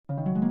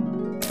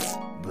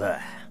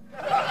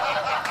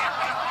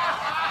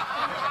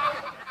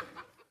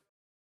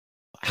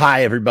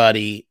Hi,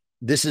 everybody.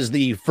 This is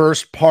the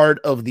first part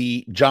of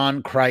the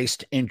John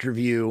Christ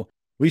interview.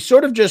 We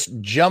sort of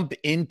just jump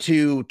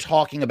into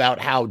talking about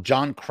how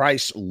John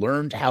Christ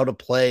learned how to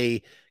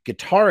play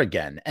guitar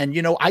again. And,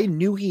 you know, I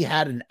knew he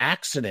had an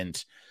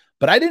accident,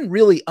 but I didn't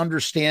really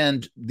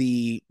understand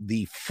the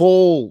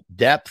full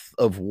depth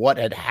of what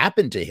had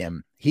happened to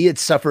him. He had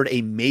suffered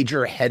a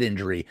major head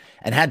injury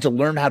and had to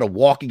learn how to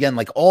walk again,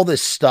 like all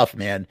this stuff,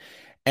 man.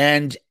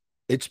 And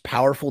it's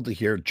powerful to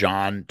hear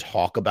John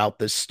talk about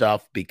this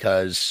stuff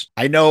because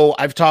I know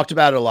I've talked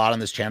about it a lot on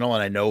this channel.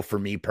 And I know for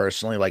me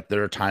personally, like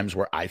there are times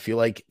where I feel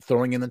like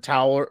throwing in the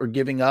towel or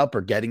giving up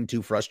or getting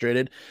too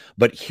frustrated,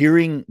 but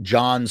hearing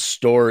John's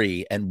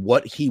story and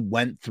what he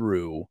went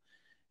through,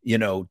 you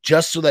know,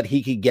 just so that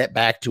he could get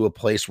back to a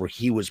place where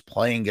he was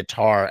playing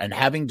guitar and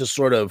having to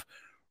sort of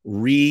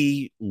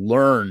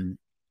relearn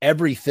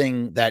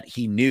everything that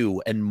he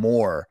knew and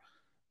more,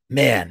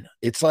 man,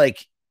 it's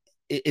like,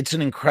 it's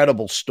an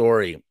incredible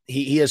story.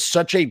 He has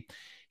such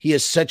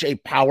a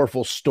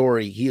powerful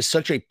story. He is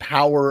such a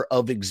power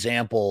of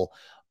example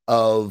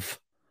of,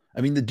 I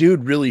mean, the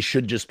dude really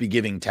should just be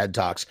giving TED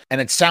Talks. And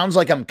it sounds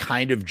like I'm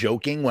kind of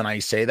joking when I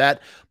say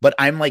that, but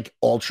I'm like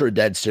ultra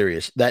dead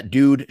serious. That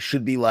dude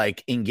should be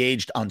like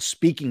engaged on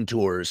speaking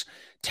tours,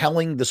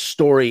 telling the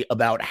story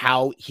about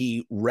how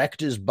he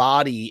wrecked his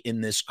body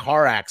in this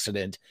car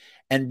accident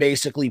and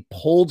basically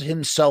pulled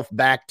himself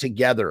back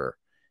together.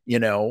 You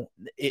know,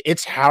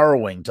 it's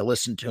harrowing to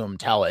listen to him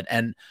tell it.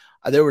 And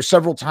there were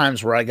several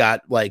times where I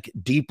got like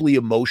deeply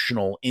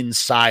emotional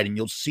inside, and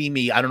you'll see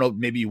me. I don't know,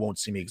 maybe you won't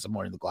see me because I'm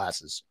wearing the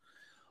glasses,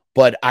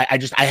 but I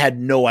had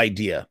no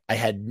idea. I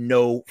had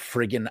no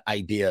friggin'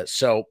 idea.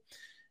 So,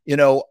 you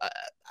know,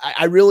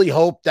 I really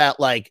hope that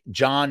like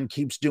John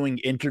keeps doing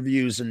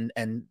interviews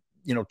and,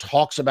 you know,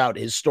 talks about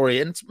his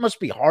story. And it must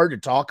be hard to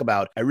talk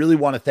about. I really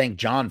want to thank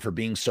John for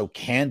being so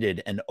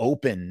candid and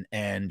open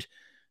and,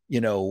 you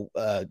know,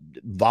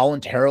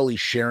 voluntarily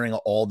sharing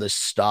all this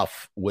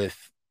stuff with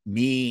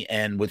me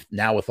and with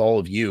all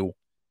of you.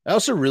 I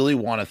also really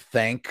want to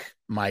thank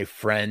my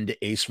friend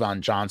Ace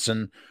Von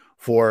Johnson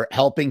for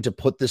helping to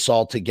put this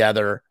all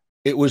together.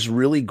 It was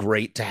really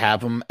great to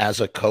have him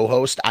as a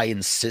co-host. I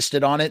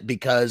insisted on it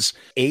because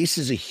Ace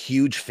is a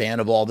huge fan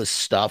of all this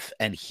stuff,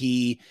 and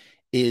he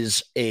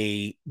is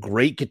a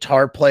great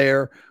guitar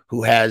player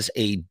who has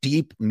a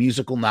deep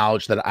musical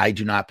knowledge that I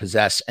do not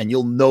possess. And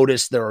you'll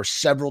notice there are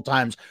several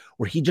times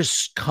where he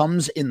just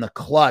comes in the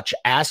clutch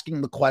asking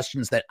the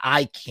questions that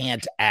I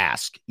can't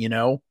ask. You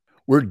know,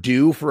 we're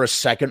due for a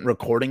second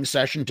recording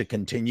session to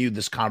continue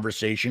this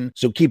conversation.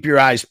 So keep your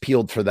eyes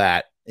peeled for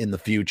that in the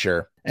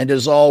future. And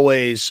as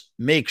always,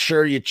 make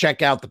sure you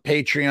check out the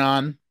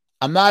Patreon.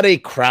 I'm not a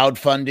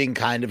crowdfunding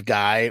kind of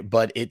guy,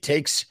 but it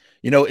takes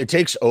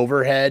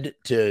overhead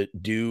to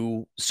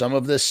do some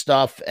of this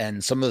stuff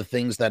and some of the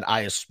things that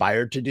I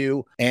aspire to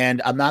do.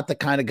 And I'm not the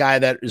kind of guy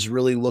that is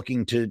really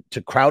looking to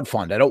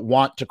crowdfund. I don't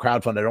want to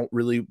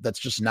crowdfund. That's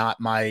just not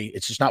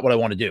it's just not what I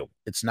want to do.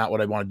 It's not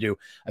what I want to do.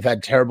 I've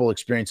had terrible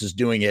experiences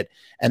doing it.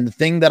 And the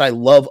thing that I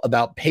love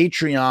about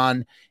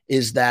Patreon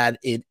is that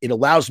it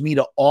allows me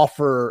to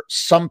offer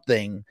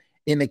something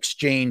in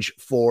exchange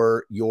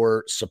for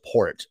your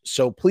support.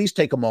 So please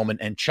take a moment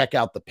and check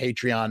out the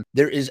Patreon.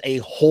 There is a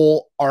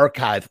whole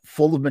archive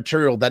full of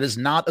material that is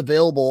not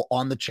available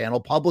on the channel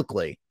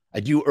publicly.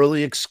 I do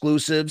early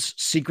exclusives,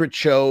 secret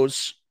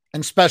shows,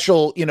 and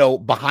special, you know,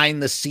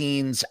 behind the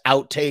scenes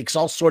outtakes,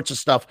 all sorts of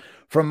stuff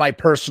from my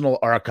personal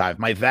archive,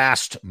 my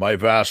vast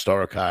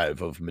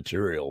archive of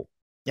material.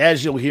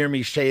 As you'll hear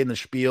me say in the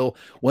spiel,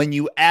 when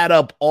you add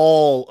up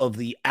all of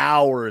the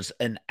hours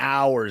and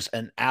hours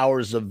and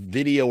hours of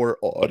video or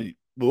audio,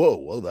 I'm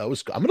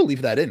going to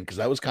leave that in because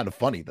that was kind of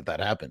funny that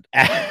happened.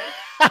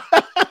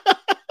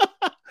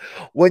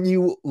 When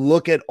you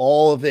look at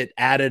all of it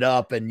added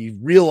up and you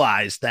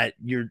realize that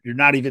you're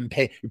not even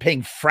paying, you're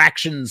paying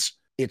fractions.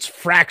 It's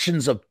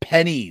fractions of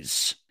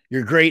pennies.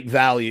 Your great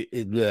value.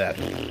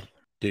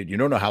 Dude, you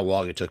don't know how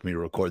long it took me to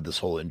record this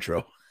whole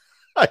intro.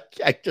 I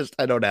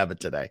don't have it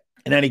today.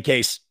 In any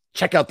case,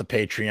 check out the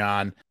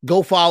Patreon.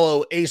 Go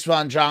follow Ace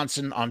Von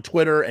Johnson on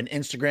Twitter and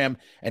Instagram,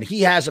 and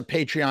he has a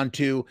Patreon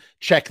too.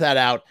 Check that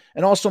out.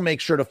 And also make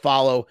sure to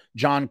follow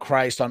John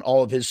Christ on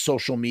all of his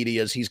social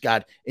medias. He's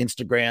got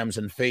Instagrams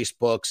and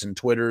Facebooks and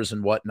Twitters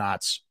and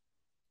whatnots.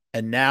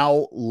 And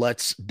now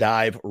let's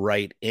dive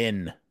right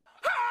in.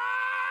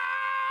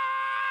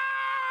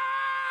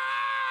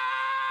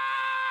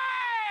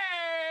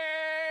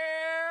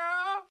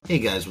 Hey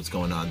guys, what's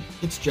going on?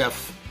 It's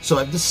Jeff. So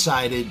I've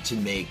decided to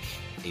make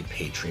a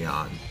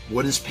Patreon.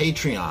 What is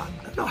Patreon?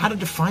 I don't know how to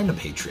define a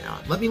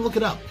Patreon. Let me look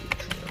it up.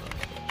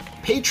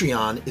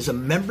 Patreon is a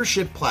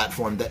membership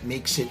platform that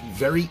makes it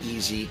very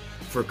easy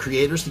for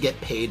creators to get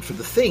paid for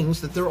the things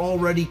that they're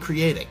already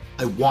creating.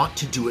 I want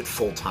to do it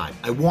full time.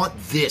 I want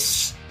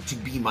this to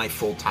be my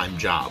full-time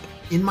job.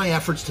 in my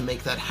efforts to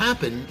make that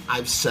happen,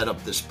 I've set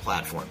up this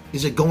platform.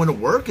 Is it going to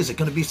work? Is it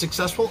going to be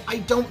successful? I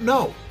don't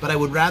know, but I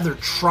would rather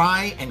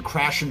try and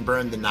crash and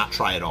burn than not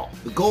try at all.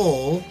 The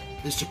goal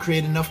is to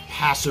create enough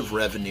passive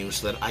revenue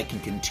so that I can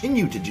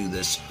continue to do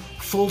this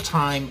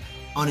full-time,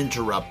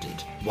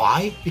 uninterrupted.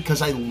 Why?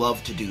 Because I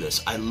love to do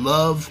this. I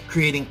love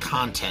creating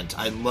content.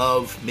 I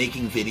love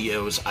making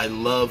videos. I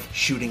love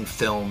shooting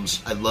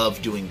films. I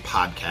love doing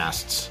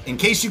podcasts. In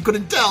case you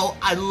couldn't tell,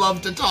 I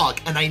love to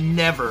talk, and I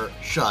never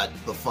shut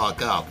the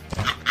fuck up.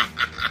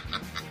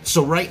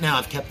 So right now,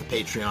 I've kept the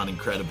Patreon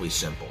incredibly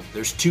simple.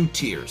 There's 2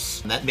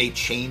 tiers, and that may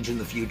change in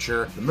the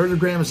future. The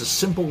Murdergram is a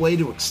simple way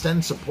to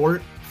extend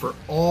support for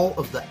all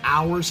of the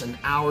hours and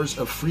hours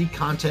of free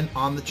content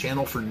on the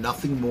channel for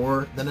nothing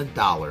more than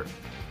 $1.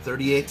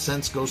 38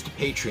 cents goes to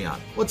Patreon.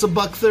 What's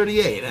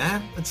 $1.38,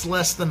 eh? It's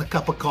less than a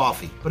cup of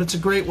coffee, but it's a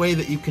great way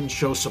that you can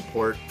show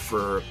support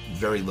for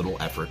very little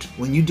effort.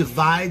 When you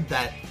divide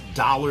that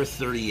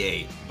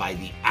 $1.38 by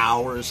the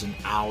hours and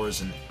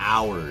hours and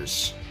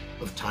hours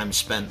of time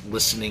spent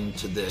listening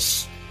to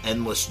this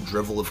endless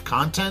drivel of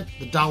content,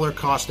 the dollar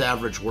cost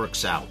average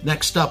works out.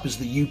 Next up is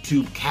the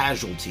YouTube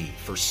Casualty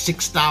for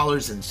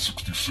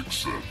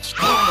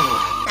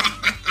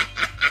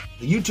 $6.66.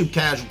 The YouTube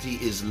Casualty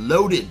is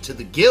loaded to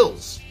the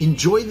gills.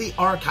 Enjoy the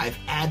archive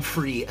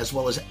ad-free, as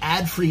well as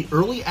ad-free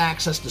early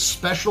access to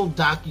special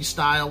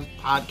docu-style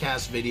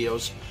podcast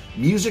videos,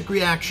 music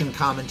reaction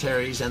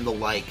commentaries, and the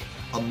like,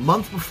 a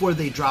month before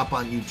they drop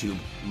on YouTube,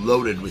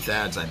 loaded with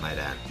ads, I might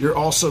add. You're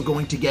also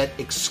going to get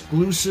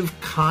exclusive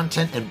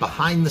content and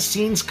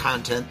behind-the-scenes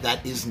content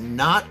that is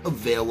not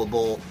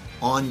available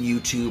on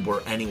YouTube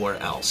or anywhere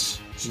else.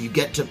 So you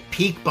get to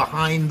peek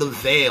behind the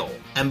veil.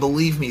 And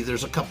believe me,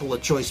 there's a couple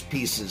of choice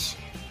pieces.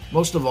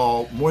 Most of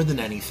all, more than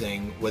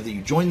anything, whether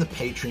you join the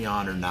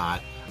Patreon or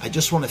not, I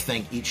just want to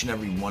thank each and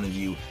every one of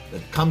you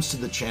that comes to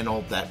the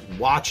channel, that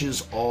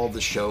watches all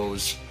the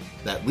shows,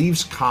 that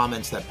leaves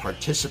comments, that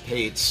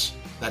participates,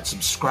 that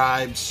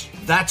subscribes.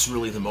 That's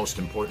really the most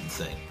important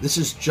thing. This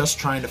is just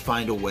trying to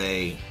find a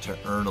way to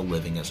earn a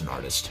living as an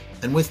artist.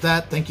 And with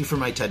that, thank you for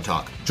my TED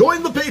Talk.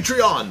 Join the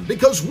Patreon,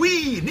 because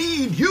we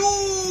need you!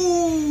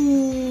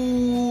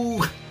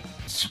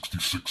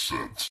 66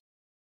 cents.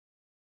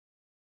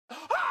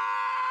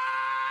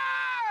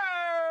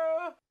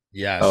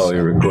 Yes. Oh,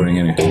 you're recording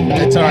anything.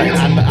 It's all right.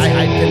 I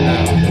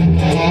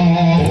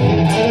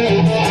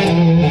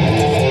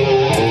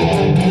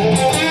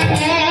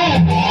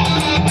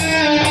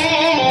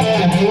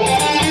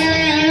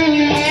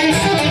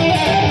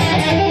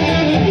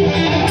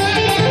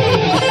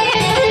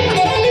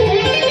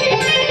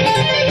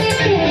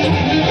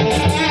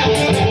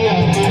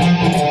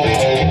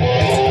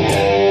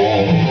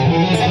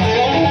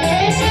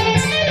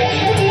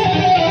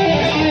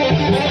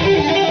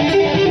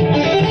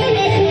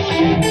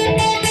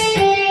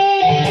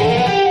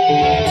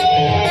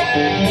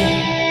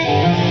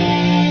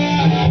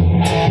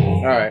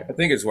I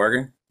think it's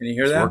working. Can you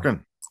hear that? It's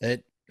working.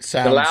 It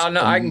sounds loud.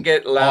 No, I can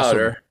get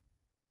louder. Awesome.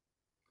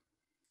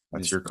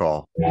 That's your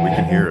call. We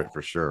can hear it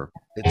for sure.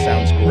 It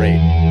sounds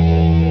great.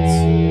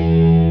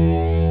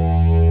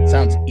 It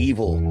sounds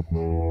evil.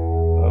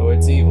 Oh,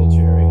 it's evil,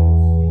 Jerry.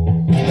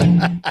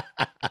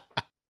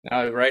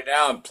 Right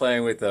now, I'm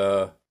playing with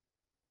a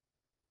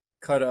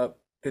cut up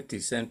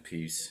 50-cent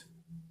piece.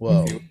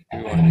 Whoa.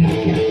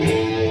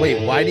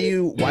 Wait, why do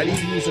you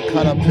use a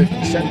cut up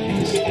 50-cent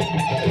piece?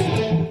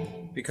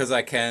 Because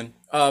I can.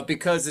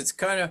 Because it's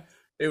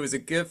it was a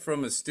gift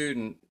from a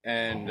student,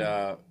 and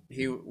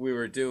we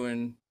were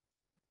doing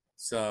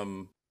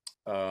some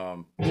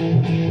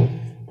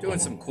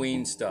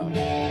Queen stuff.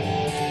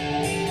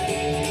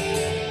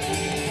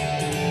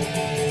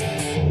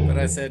 But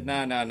I said,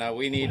 no,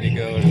 we need to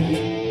go.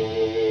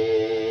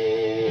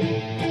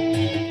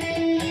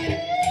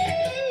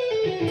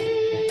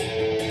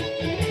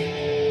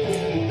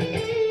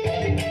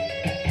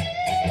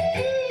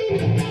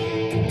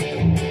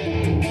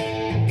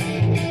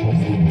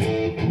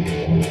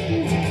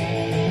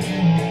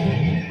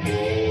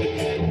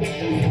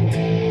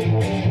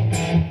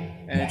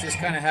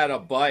 Kind of had a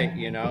bite,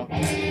 you know.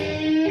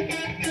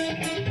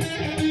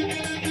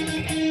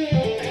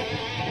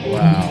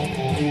 Wow.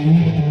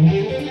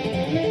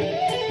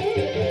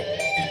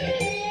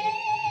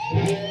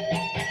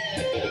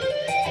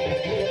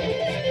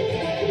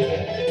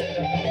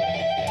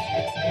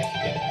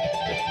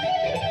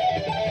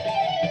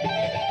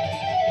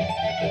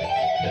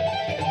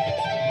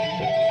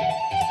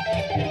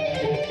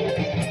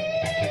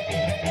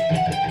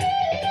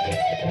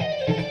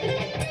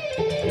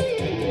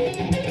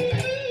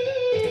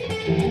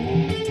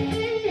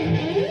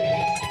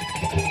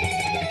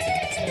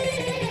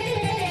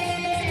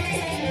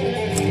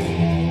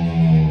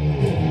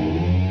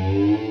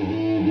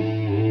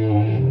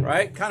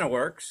 Kind of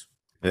works.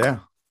 Yeah.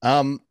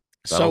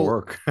 That'll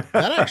work.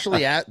 That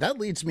actually that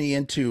leads me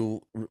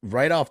into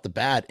right off the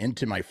bat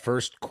into my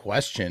first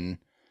question.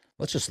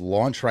 let's just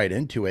launch right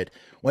into it.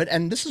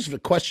 And this is a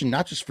question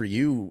not just for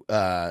you,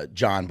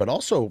 John, but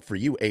also for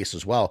you, Ace,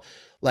 as well.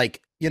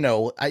 Like,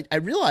 I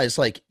realize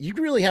like you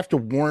really have to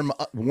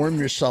warm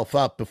yourself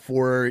up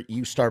before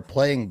you start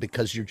playing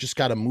because you just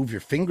got to move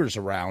your fingers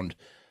around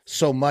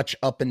so much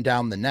up and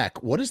down the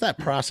neck. What is that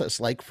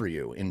process like for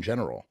you in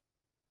general?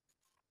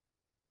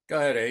 Go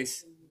ahead,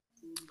 Ace.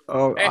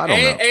 Oh, I don't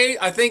know.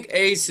 I think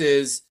Ace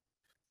is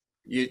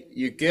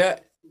you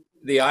get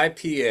the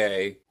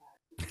IPA,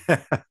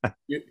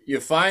 you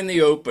find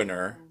the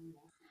opener,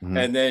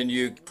 and then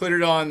you put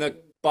it on the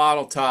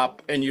bottle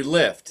top and you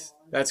lift.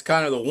 That's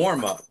kind of the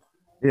warm up.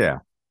 Yeah.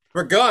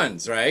 For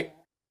guns, right?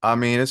 I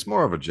mean, it's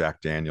more of a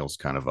Jack Daniels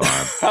kind of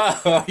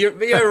vibe.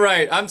 You're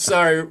right. I'm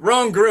sorry.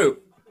 Wrong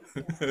group.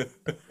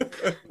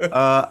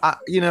 I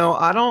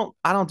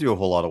don't do a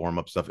whole lot of warm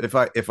up stuff.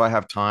 If I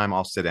have time,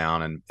 I'll sit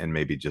down and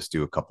maybe just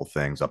do a couple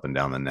things up and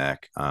down the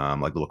neck,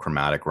 like little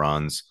chromatic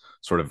runs.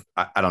 Sort of,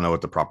 I don't know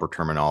what the proper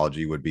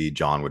terminology would be.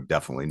 John would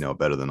definitely know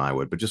better than I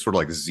would, but just sort of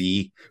like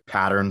Z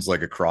patterns,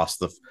 like across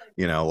the,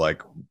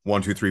 like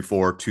 1, 2, 3,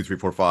 4, 2, 3,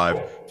 4,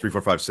 5, 3,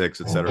 4, 5, 6,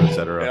 et cetera, et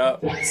cetera. Yeah.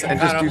 And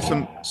just do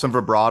some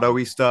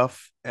vibrato-y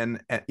stuff.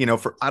 And I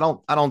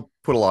don't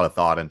put a lot of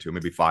thought into it,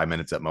 maybe 5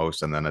 minutes at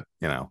most, and then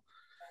and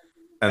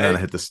then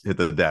hit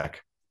the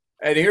deck.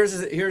 And here's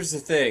the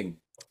thing,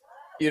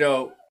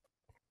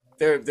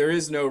 there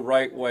is no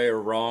right way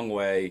or wrong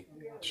way.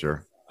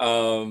 Sure.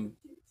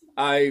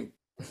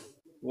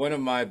 One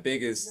of my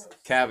biggest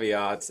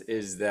caveats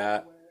is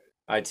that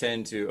I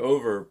tend to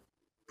over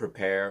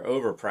prepare,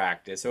 over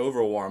practice,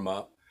 over warm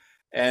up.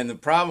 And the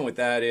problem with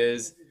that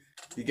is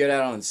you get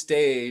out on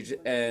stage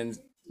and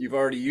you've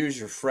already used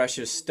your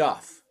freshest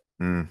stuff.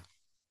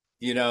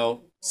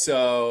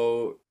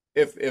 So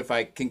if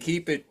I can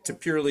keep it to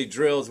purely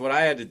drills, what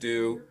I had to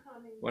do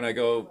when I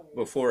go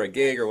before a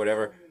gig or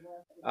whatever,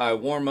 I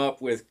warm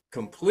up with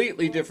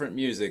completely different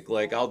music.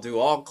 Like I'll do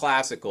all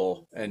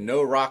classical and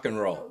no rock and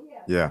roll.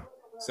 Yeah.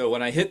 So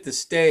when I hit the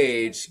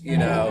stage,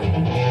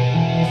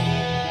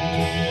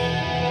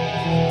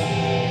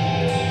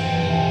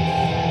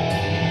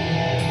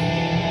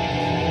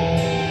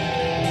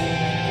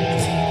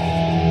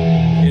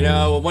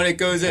 when it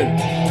goes in,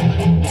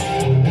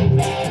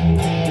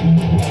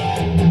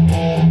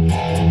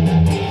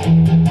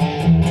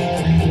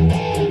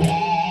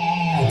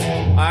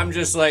 I'm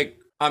just like,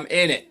 I'm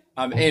in it.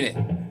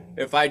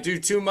 If I do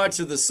too much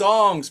of the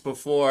songs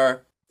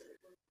before,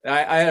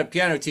 I had a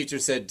piano teacher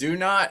said, do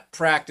not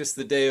practice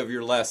the day of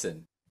your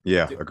lesson.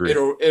 Yeah, agreed.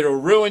 It'll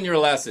ruin your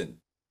lesson.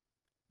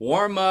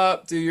 Warm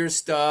up, do your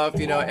stuff,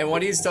 and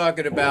what he's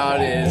talking about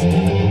is,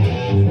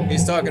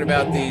 he's talking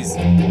about these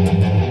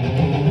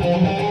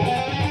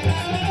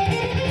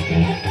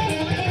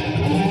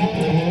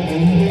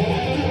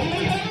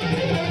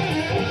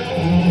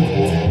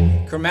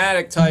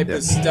chromatic type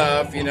of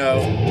stuff,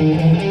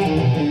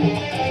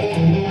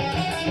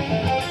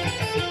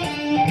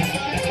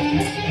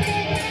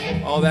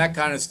 all that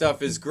kind of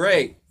stuff is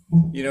great,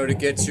 to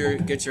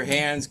get your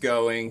hands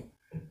going,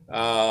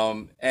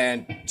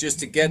 and just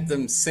to get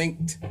them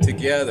synced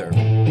together.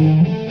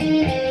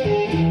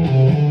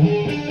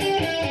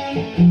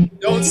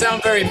 Don't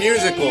sound very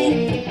musical.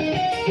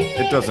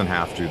 It doesn't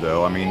have to,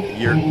 though. I mean,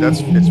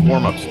 it's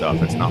warm up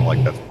stuff. It's not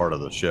like that's part of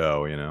the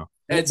show,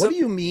 What do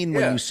you mean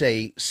when you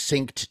say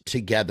synced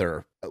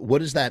together? What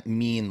does that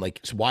mean? Like,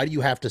 so why do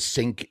you have to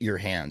sync your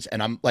hands?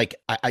 And I'm like,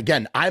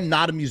 I'm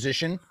not a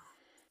musician,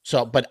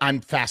 but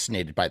I'm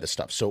fascinated by this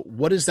stuff. So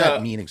what does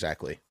that mean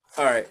exactly?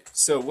 All right.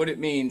 So what it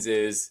means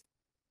is,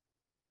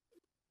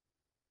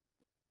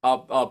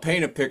 I'll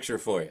paint a picture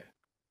for you,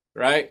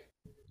 right?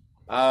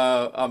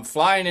 I'm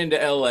flying into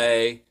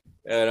LA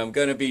and I'm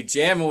going to be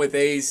jamming with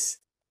Ace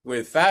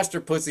with Faster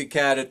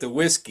Pussycat at the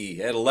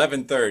Whiskey at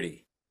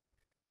 11:30.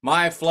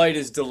 My flight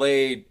is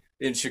delayed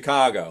in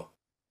Chicago,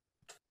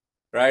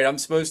 right? I'm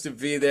supposed to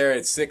be there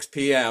at 6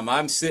 p.m.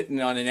 I'm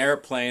sitting on an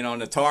airplane on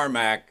the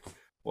tarmac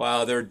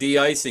while they're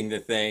de-icing the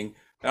thing.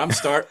 And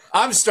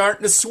I'm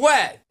starting to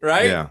sweat,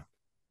 right? Yeah.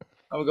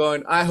 I'm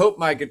going, I hope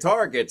my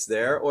guitar gets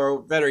there,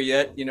 or better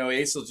yet,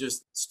 Ace will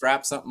just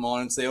strap something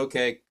on and say,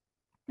 okay,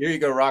 here you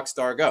go, rock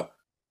star, go.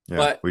 Yeah,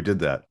 but we did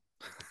that.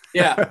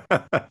 Yeah.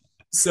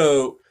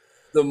 So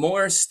the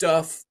more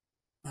stuff,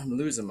 I'm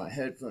losing my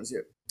headphones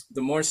here.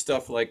 The more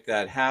stuff like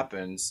that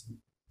happens,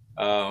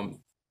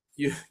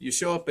 you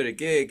show up at a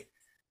gig,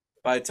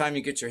 by the time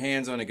you get your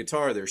hands on a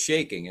guitar, they're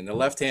shaking, and the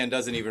left hand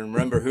doesn't even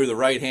remember who the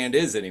right hand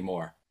is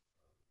anymore.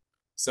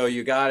 So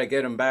you got to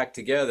get them back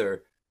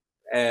together.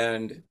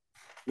 And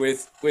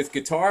with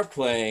guitar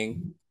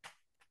playing,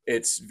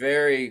 it's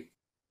very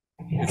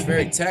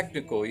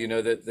technical,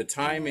 the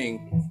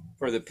timing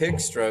for the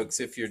pick strokes.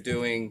 If you're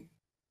doing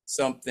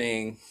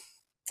something,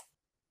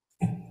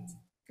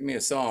 give me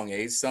a song,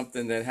 Ace,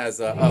 something that has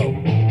a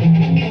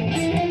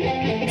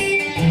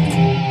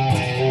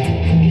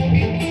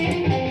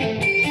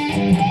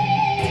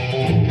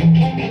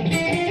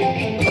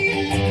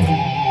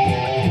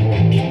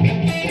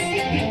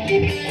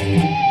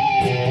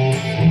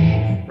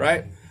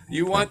right?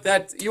 You want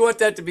that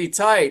to be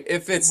tight.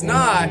 If it's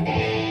not,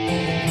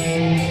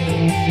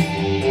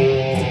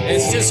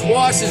 it just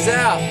washes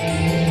out,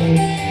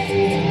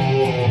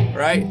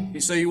 right?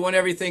 So you want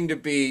everything to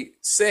be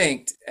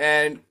synced,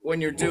 and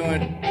when you're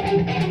doing,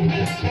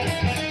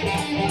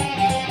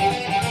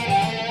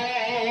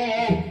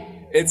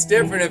 it's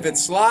different if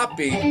it's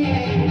sloppy.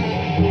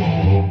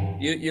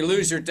 You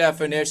lose your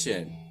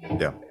definition.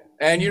 Yeah.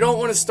 And you don't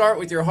want to start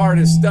with your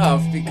hardest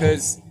stuff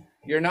because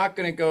you're not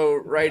going to go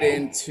right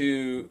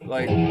into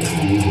like.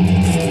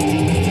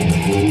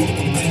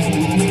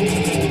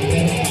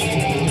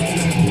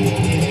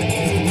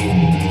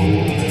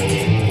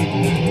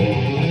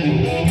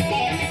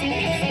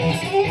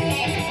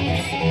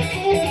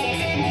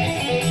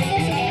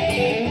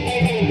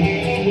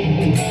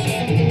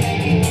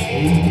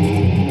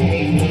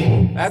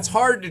 That's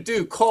hard to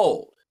do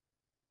cold,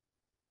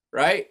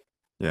 right?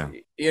 Yeah.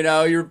 You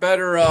know, you're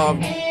better. You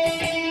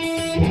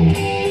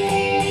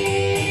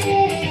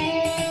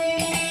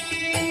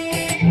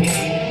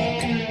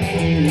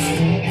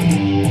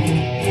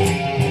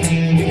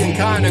can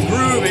kind of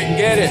groove it and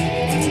get it.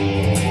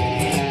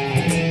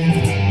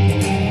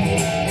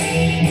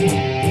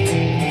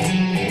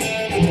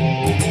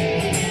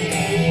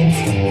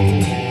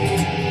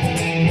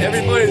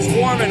 Everybody's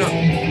warming up.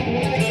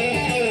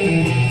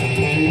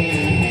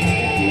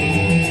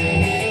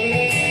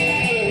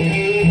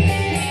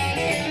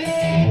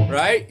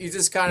 Right? You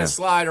just kind of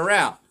slide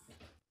around.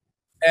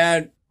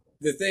 And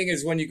the thing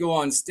is, when you go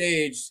on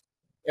stage,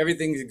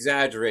 everything's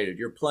exaggerated.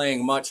 You're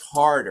playing much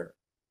harder.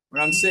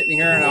 When I'm sitting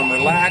here and I'm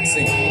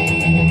relaxing,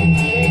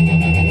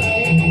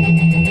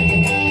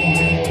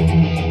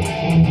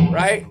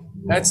 right?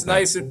 That's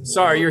nice.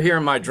 Sorry, you're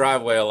hearing my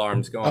driveway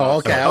alarms going off. Oh,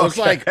 okay. I was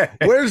like,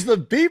 where's the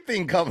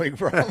beeping coming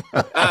from?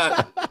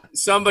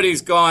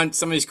 Somebody's gone.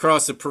 Somebody's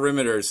crossed the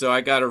perimeter, so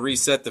I got to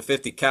reset the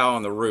 50 cal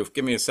on the roof.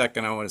 Give me a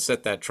second. I want to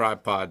set that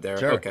tripod there.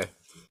 Sure. Okay.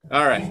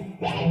 All right.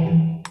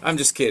 I'm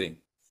just kidding.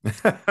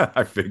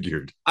 I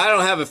figured. I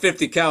don't have a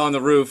 50 cal on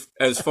the roof,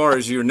 as far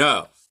as you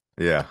know.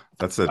 Yeah,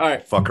 that's a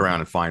fuck around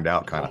and find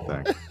out kind of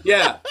thing.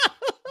 Yeah.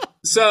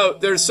 So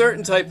there's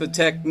certain type of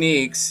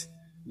techniques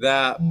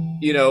that,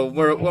 you know,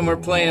 when we're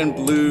playing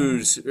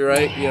blues,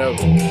 right? You know.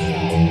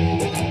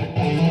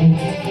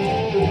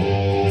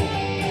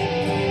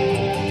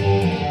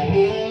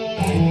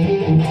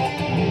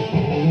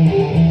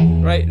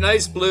 Right,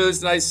 nice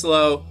blues, nice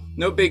slow,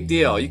 no big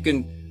deal.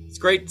 It's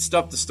great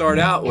stuff to start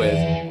out with,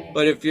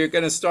 but if you're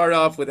going to start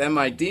off with Am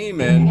I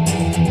Demon,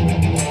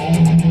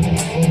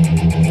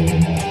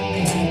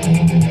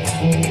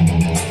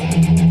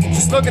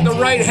 just look at the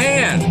right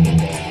hand.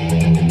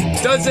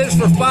 Does this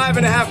for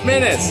 5.5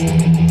 minutes.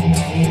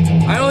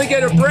 I only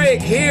get a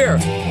break here.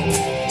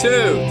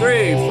 2,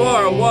 3,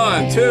 4,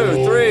 1,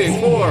 2, 3,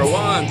 4,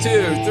 1,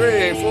 2,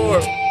 3,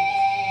 4.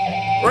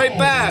 Right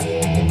back.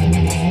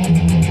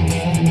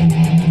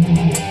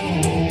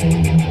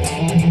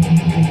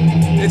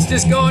 It's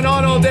just going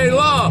on all day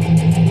long,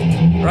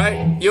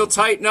 right? You'll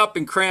tighten up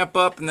and cramp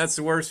up, and that's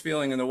the worst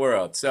feeling in the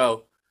world.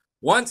 So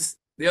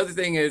the other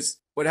thing is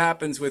what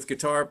happens with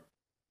guitar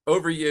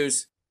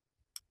overuse,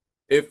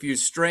 if you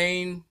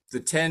strain the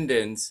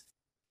tendons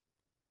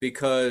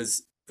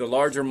because the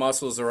larger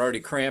muscles are already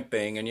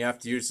cramping and you have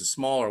to use the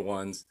smaller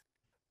ones,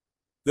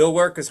 they'll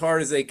work as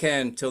hard as they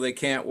can till they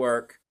can't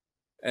work.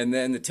 And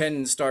then the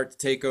tendons start to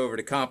take over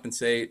to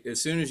compensate.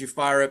 As soon as you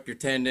fire up your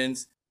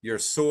tendons, you're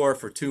sore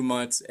for 2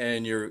 months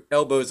and your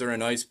elbows are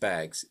in ice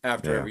bags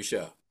after every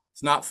show.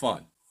 It's not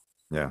fun.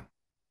 Yeah.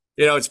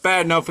 You know, it's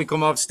bad enough we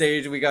come off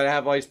stage, we got to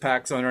have ice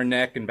packs on our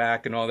neck and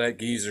back and all that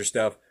geezer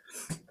stuff.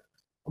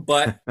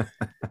 But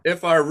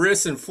if our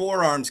wrists and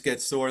forearms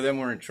get sore, then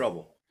we're in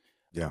trouble.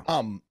 Yeah.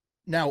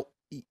 Now,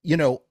 you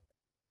know,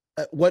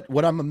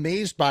 what I'm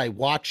amazed by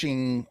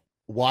watching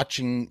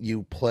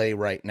you play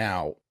right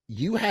now,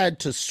 you had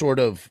to sort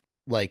of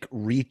like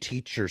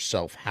reteach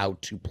yourself how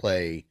to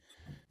play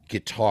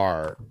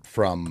guitar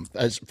from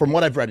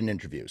what I've read in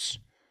interviews,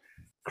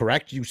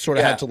 correct? You sort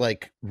of had to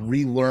like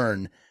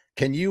relearn.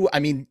 Can you, I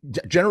mean,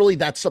 generally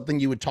that's something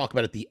you would talk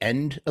about at the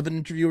end of an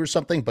interview or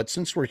something, but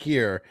since we're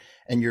here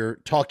and you're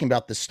talking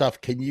about this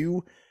stuff, can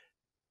you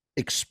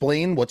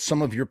explain what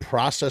some of your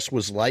process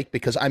was like?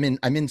 Because I'm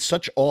in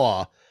such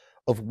awe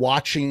of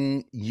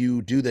watching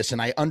you do this,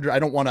 and I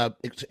don't want to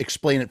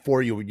explain it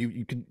for you.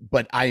 You can,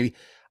 but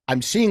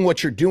I'm seeing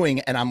what you're doing,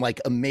 and I'm like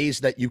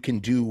amazed that you can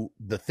do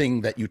the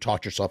thing that you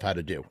taught yourself how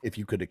to do. If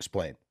you could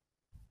explain.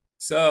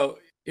 So,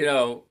 you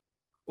know,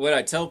 what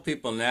I tell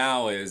people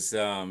now is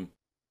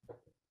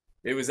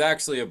it was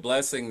actually a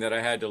blessing that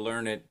I had to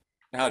learn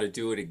how to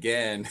do it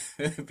again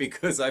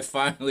because I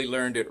finally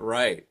learned it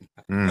right.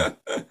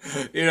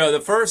 You know,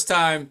 the first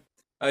time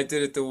I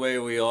did it the way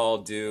we all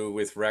do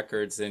with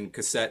records and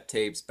cassette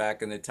tapes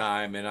back in the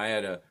time, and I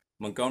had a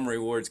Montgomery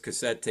Ward's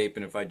cassette tape,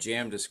 and if I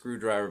jammed a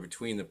screwdriver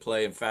between the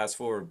play and fast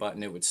forward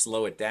button, it would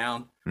slow it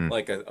down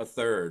like a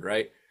third,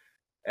 right?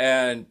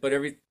 But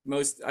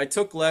I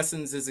took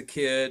lessons as a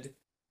kid,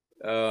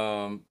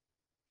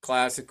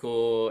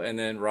 classical and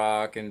then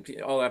rock and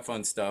all that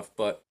fun stuff.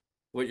 But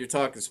what you're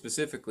talking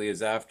specifically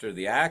is after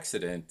the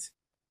accident,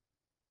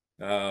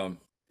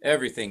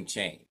 everything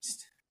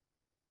changed.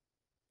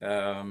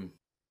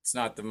 It's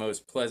not the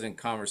most pleasant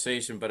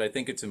conversation, but I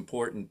think it's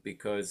important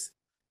because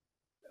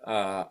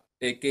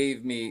it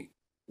gave me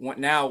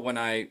now when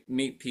I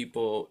meet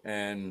people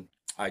and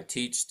I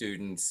teach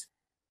students,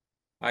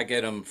 I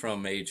get them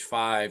from age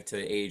 5 to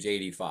age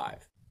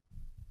 85.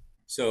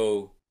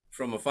 So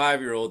from a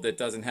 5-year-old that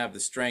doesn't have the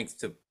strength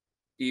to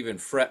even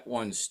fret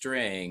one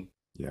string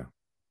Yeah.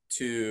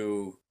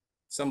 to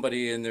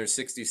somebody in their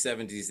 60s,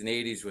 70s, and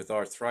 80s with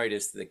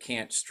arthritis that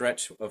can't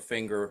stretch a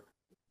finger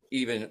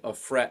even a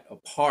fret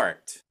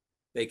apart.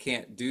 They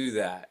can't do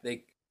that.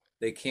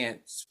 They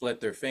can't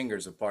split their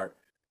fingers apart.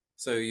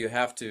 So you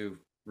have to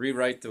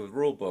rewrite the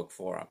rule book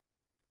for them.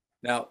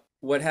 Now,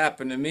 what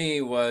happened to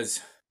me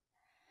was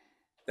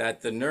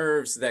that the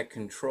nerves that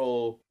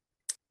control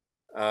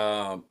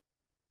um,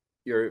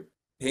 your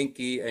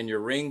pinky and your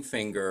ring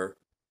finger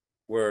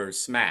were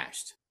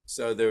smashed.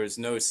 So there was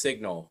no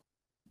signal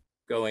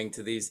going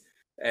to these.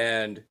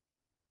 And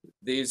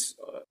these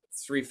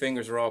 3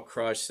 fingers are all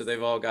crushed. So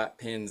they've all got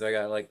pins. I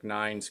got like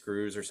 9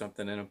 screws or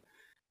something in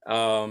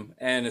them.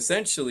 And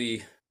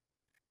essentially,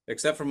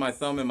 except for my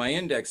thumb and my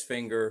index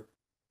finger,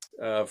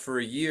 for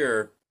a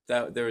year,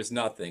 that there was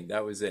nothing.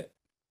 That was it.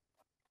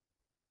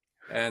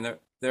 And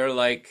they're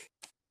like,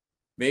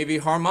 maybe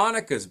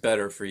harmonica's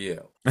better for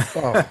you.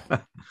 Oh.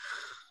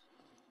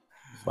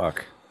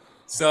 Fuck.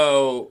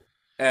 So,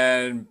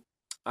 and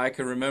I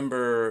can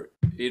remember,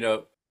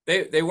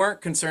 they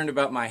weren't concerned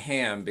about my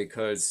hand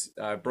because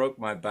I broke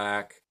my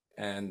back,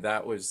 and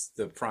that was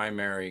the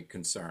primary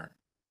concern.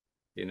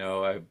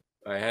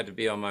 I had to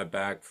be on my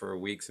back for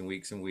weeks and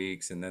weeks and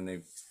weeks, and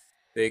then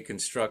they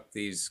construct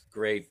these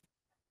great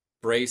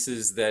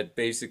braces that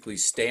basically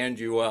stand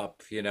you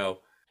up.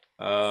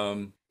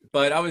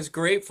 But I was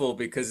grateful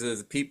because of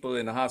the people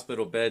in the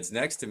hospital beds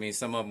next to me.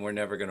 Some of them were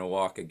never going to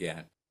walk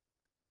again.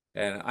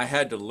 And I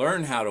had to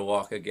learn how to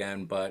walk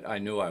again, but I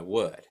knew I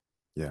would.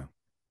 Yeah.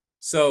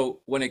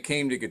 So when it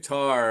came to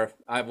guitar,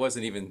 I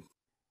wasn't even,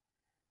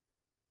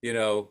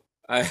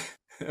 I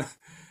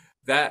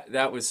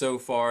that was so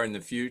far in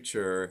the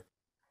future.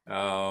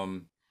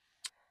 And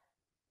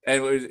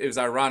it was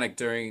ironic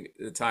during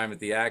the time that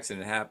the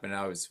accident happened.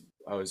 I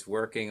was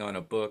working on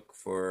a book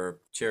for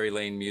Cherry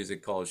Lane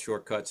Music called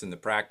Shortcuts in the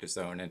Practice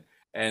Zone,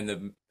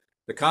 and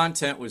the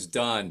content was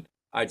done.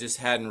 I just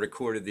hadn't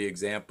recorded the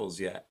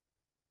examples yet.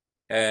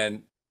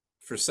 And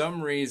for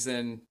some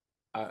reason,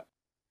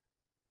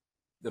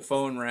 the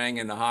phone rang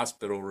in the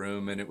hospital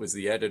room, and it was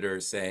the editor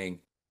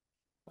saying,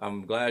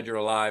 "I'm glad you're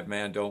alive,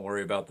 man. Don't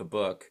worry about the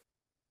book."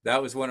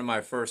 That was one of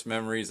my first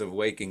memories of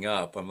waking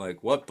up. I'm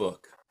like, "What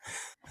book?"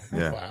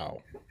 Yeah.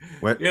 Wow.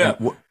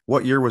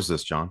 What year was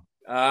this, John?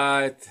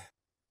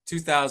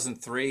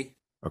 2003.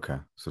 Okay,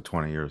 so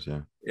 20 years.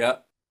 Yeah. Yeah.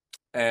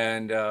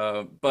 And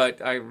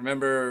but I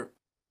remember,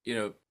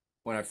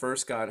 when I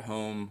first got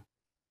home,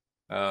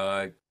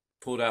 I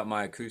pulled out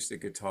my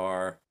acoustic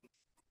guitar,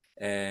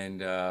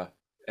 and I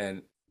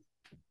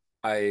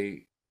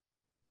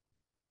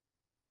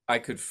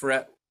could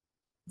fret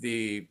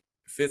the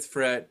 5th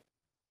fret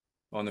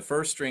on the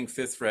 1st string,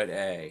 5th fret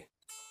A.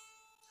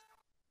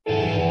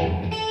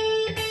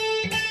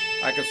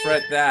 I could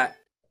fret that,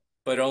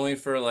 but only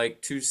for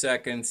like 2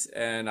 seconds,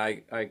 and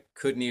I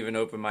couldn't even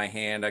open my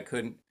hand. I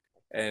couldn't,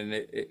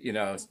 and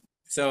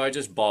so I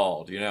just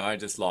bawled. I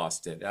just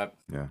lost it.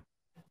 Yeah.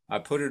 I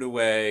put it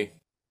away,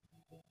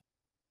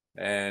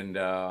 and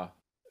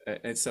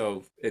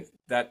so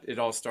it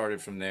all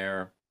started from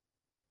there.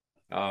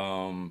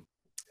 And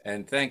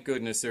thank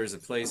goodness there's a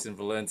place in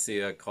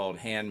Valencia called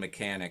Hand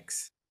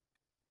Mechanics,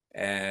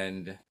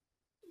 and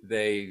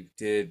they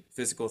did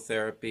physical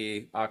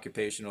therapy,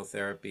 occupational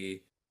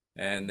therapy,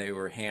 and they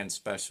were hand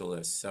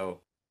specialists.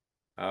 So,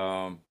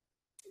 3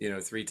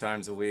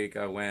 times a week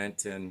I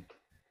went, and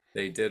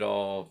they did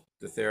all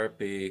the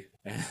therapy,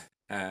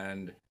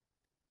 and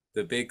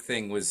the big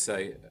thing was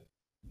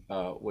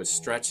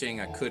stretching.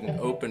 I couldn't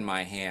open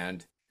my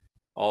hand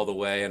all the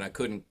way, and I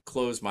couldn't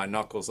close my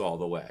knuckles all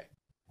the way.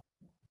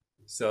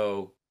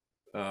 So,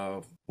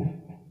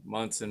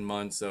 months and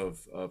months of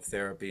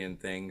therapy and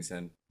things,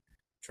 and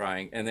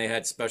trying, and they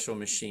had special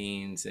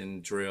machines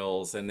and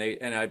drills, and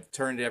I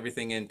turned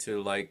everything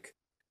into like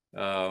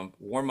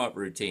warm-up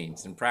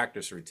routines and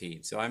practice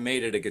routines. So I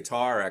made it a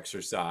guitar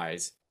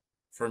exercise.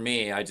 For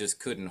me, I just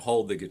couldn't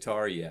hold the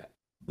guitar yet.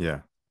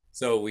 Yeah.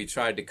 So we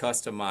tried to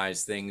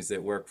customize things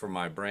that work for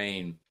my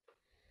brain.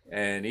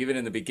 And even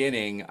in the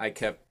beginning, I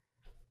kept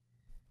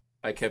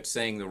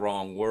saying the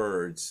wrong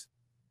words.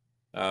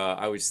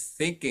 I was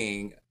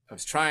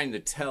trying to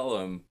tell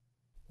him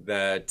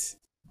that,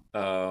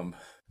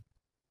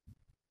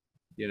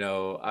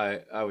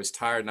 I was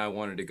tired and I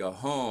wanted to go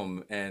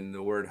home, and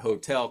the word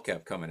hotel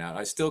kept coming out.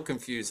 I still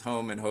confuse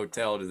home and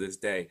hotel to this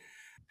day.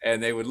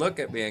 And they would look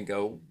at me and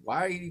go,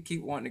 "Why do you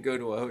keep wanting to go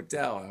to a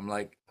hotel?" I'm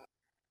like,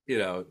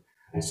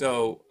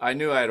 so I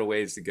knew I had a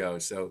ways to go.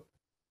 So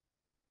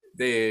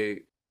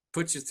they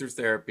put you through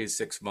therapy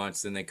 6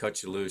 months, then they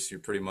cut you loose. You're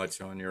pretty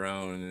much on your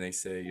own. And they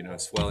say,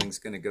 swelling's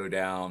going to go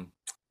down.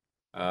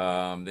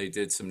 They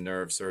did some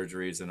nerve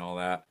surgeries and all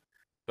that.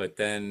 But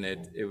then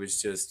it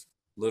was just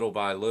little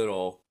by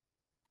little,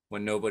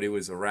 when nobody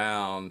was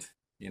around,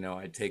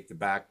 I'd take the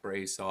back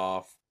brace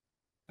off,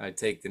 I'd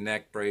take the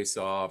neck brace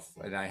off,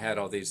 and I had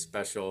all these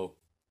special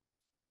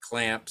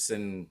clamps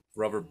and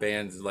rubber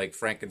bands, like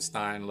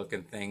Frankenstein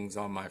looking things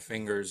on my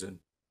fingers. And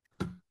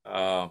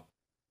uh,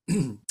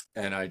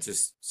 and I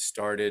just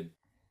started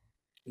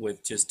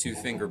with just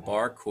 2-finger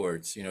bar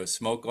chords,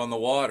 smoke on the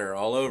water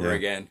all over Yeah.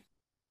 again.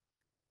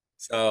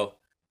 So,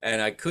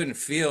 and I couldn't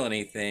feel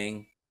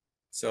anything,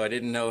 so I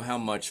didn't know how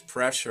much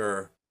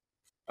pressure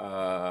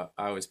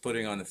I was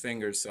putting on the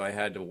fingers. So I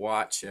had to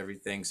watch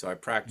everything. So I Wow.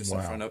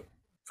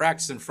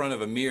 practice in front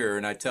of a mirror,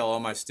 and I tell all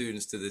my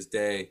students to this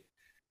day,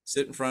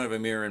 sit in front of a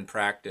mirror and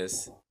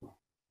practice.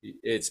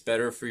 It's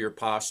better for your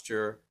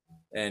posture,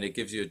 and it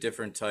gives you a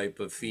different type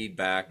of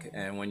feedback.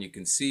 And when you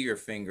can see your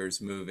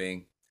fingers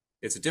moving,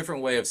 it's a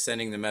different way of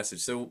sending the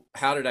message. So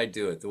how did I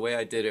do it? The way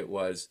I did it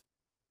was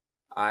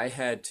I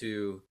had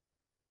to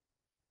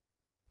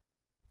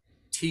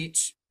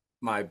teach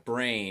my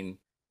brain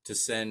to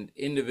send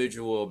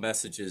individual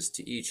messages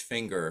to each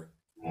finger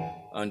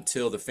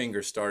until the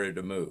finger started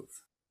to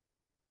move.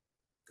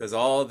 Because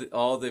all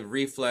the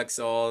reflex,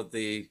 all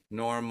the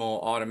normal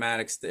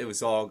automatics, it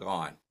was all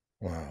gone.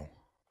 Wow.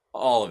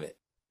 All of it.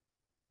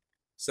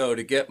 So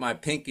to get my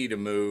pinky to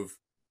move,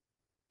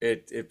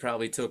 it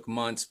probably took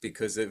months,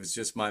 because it was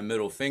just my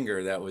middle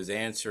finger that was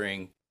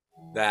answering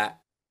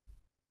that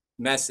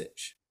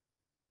message.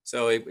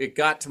 So it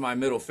got to my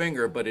middle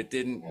finger, but it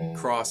didn't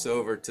cross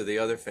over to the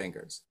other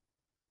fingers.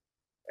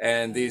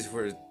 And these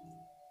were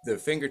the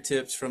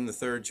fingertips from the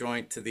third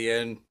joint to the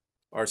end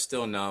are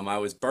still numb. I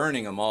was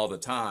burning them all the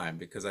time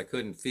because I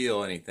couldn't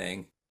feel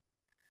anything.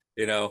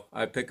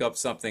 I'd pick up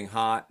something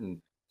hot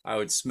and I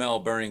would smell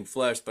burning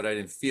flesh, but I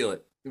didn't feel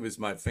it. It was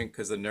my finger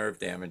because of nerve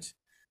damage.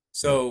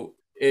 So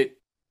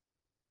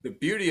the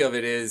beauty of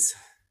it is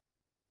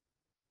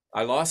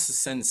I lost the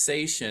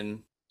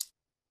sensation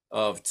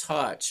of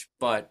touch,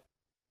 but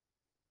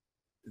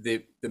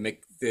the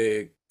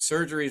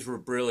surgeries were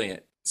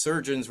brilliant.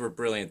 Surgeons were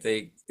brilliant.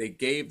 They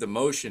gave the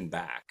motion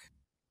back.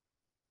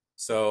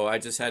 So I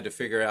just had to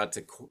figure out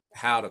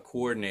how to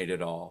coordinate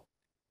it all.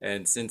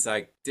 And since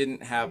I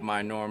didn't have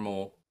my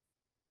normal,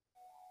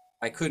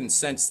 I couldn't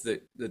sense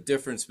the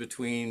difference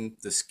between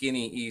the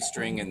skinny E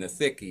string and the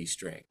thick E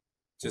string.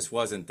 Just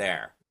wasn't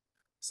there.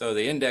 So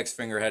the index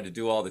finger had to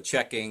do all the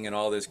checking and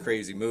all this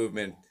crazy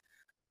movement,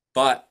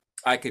 but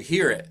I could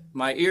hear it.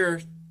 My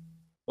ear,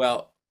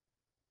 well,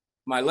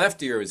 my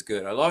left ear was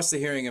good. I lost the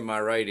hearing in my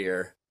right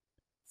ear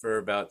for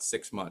about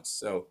 6 months.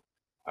 So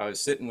I was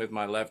sitting with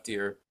my left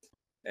ear,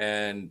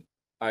 and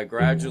I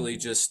gradually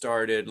just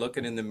started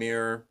looking in the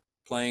mirror,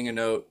 playing a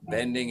note,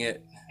 bending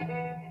it,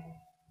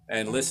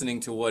 and listening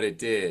to what it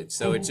did.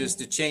 So it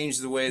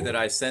changed the way that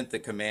I sent the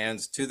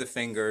commands to the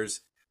fingers.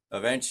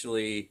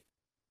 Eventually,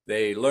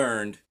 they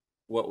learned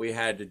what we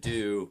had to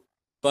do.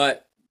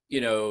 But,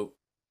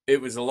 it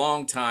was a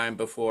long time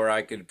before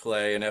I could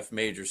play an F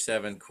major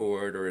 7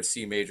 chord or a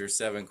C major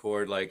 7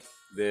 chord like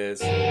this.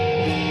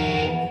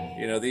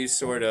 These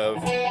sort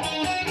of,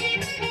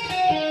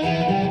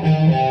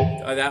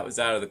 that was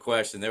out of the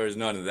question. There was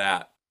none of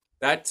that.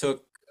 That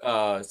took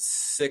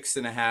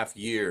 6.5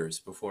 years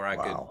before I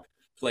could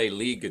play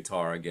lead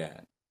guitar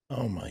again.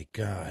 Oh my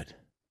God.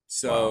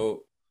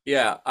 So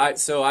yeah, I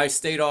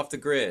stayed off the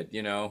grid.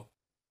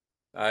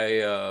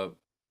 I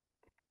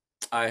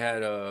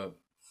had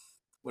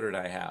what did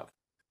I have?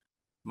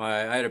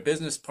 I had a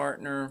business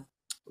partner.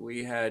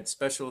 We had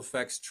special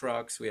effects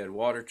trucks. We had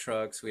water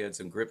trucks. We had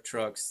some grip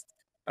trucks.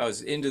 I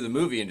was into the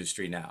movie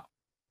industry now.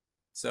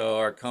 So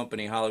our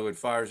company, Hollywood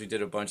Fires, we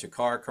did a bunch of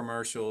car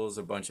commercials,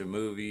 a bunch of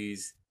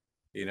movies.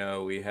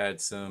 We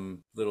had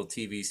some little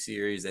TV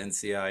series,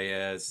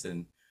 NCIS,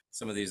 and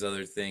some of these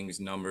other things,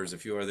 Numbers, a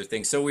few other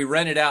things. So we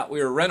rented out, we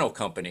were a rental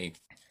company,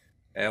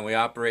 and we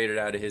operated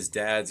out of his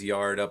dad's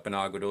yard up in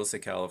Agua Dulce,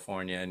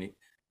 California.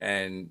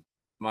 And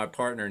my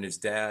partner and his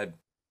dad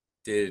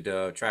did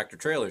tractor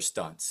trailer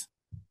stunts.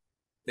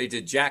 They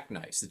did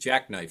jackknifes, the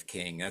Jackknife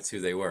King. That's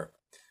who they were.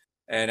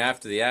 And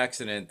after the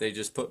accident, they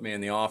just put me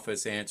in the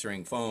office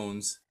answering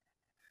phones.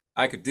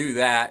 I could do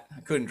that.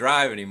 I couldn't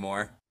drive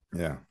anymore.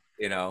 Yeah.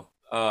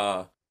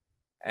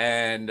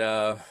 And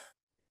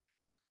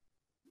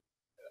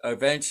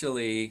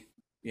eventually,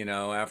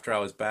 after I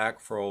was back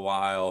for a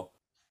while,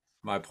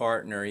 my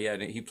partner,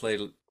 he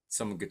played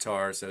some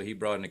guitar, so he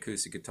brought an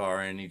acoustic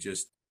guitar and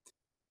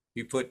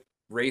he put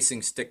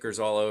racing stickers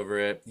all over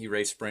it. He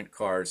raced sprint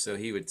cars, so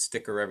he would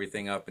sticker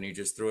everything up and he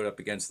just threw it up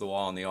against the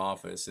wall in the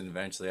office. And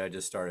eventually I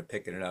just started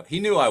picking it up.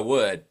 He knew I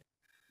would.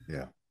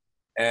 Yeah.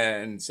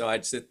 And so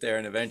I'd sit there,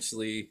 and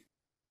eventually,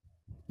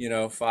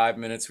 5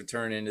 minutes would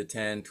turn into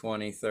 10,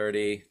 20,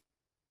 30.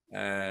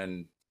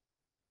 And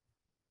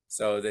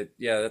so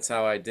that's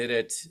how I did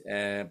it.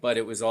 But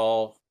it was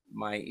all,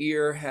 my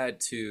ear had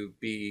to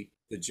be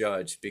the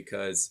judge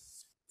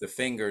because the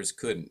fingers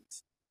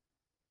couldn't.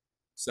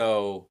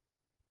 So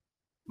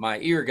my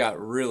ear got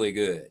really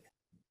good.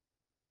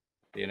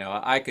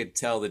 I could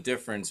tell the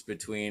difference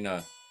between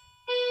a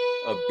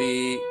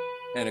B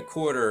and a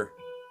quarter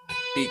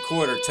be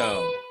quarter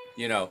tone,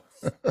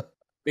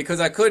 because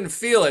I couldn't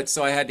feel it,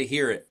 so I had to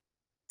hear it.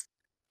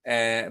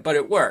 But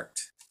it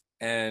worked.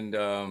 And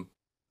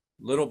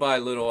little by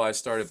little, I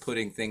started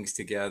putting things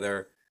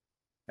together.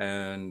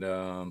 And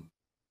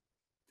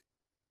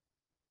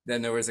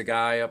then there was a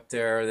guy up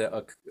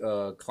there,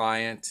 a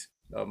client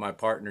of my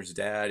partner's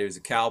dad. He was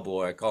a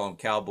cowboy. I call him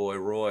Cowboy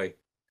Roy.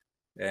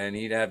 And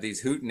he'd have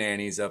these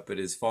hootenannies up at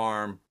his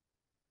farm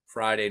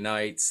Friday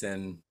nights.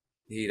 And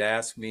he'd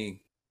ask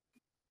me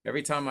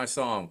every time I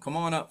saw him, come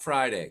on up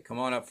Friday, come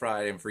on up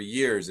Friday. And for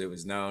years, it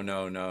was no,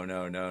 no, no,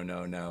 no, no,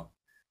 no, no.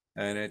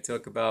 And it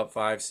took about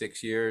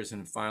 5-6 years.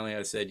 And finally,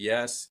 I said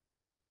yes.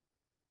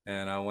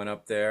 And I went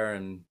up there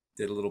and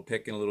did a little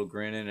picking, a little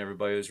grinning.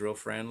 Everybody was real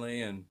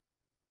friendly. And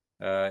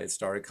it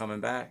started coming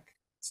back.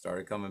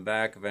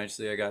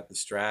 Eventually, I got the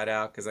Strat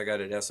out because I got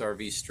an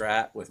SRV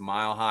Strat with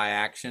mile high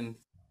action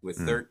with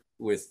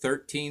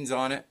 13s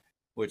on it,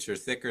 which are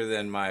thicker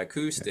than my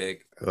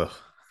acoustic. Ugh,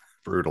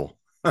 brutal.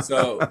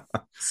 so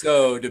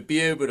to be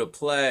able to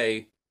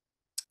play,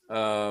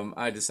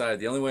 I decided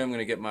the only way I'm going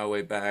to get my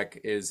way back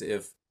is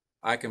if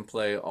I can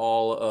play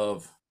all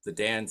of the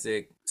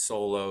Danzig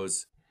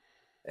solos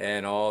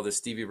and all the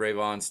Stevie Ray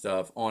Vaughan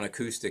stuff on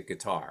acoustic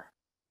guitar.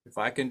 If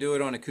I can do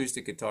it on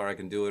acoustic guitar, I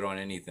can do it on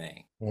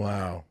anything.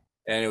 Wow.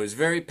 And it was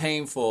very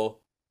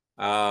painful,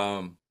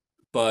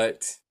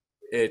 but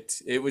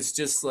it was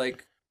just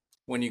like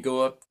when you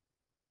go up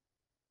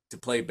to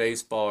play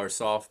baseball or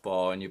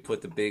softball and you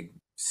put the big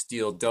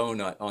steel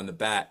donut on the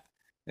bat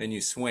and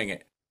you swing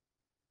it.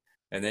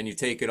 And then you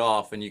take it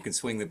off and you can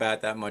swing the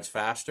bat that much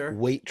faster.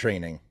 Weight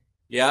training.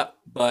 Yeah,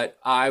 but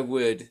I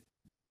wouldn't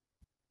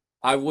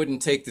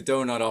take the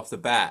donut off the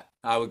bat.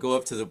 I would go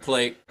up to the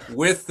plate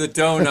with the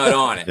donut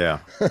on it.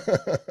 Yeah.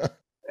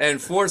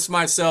 And force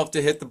myself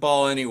to hit the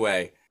ball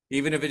anyway.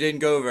 Even if it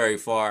didn't go very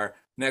far,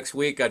 next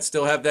week I'd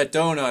still have that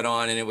donut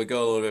on and it would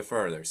go a little bit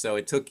further. So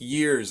it took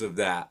years of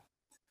that.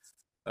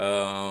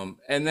 And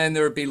then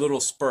there would be little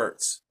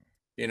spurts.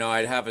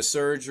 I'd have a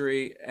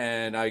surgery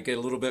and I'd get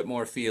a little bit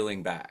more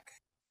feeling back.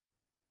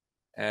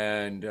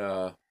 And,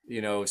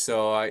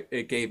 so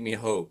it gave me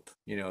hope.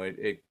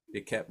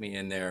 It kept me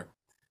in there.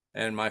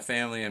 And my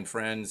family and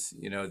friends,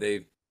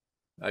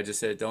 I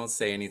just said, don't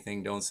say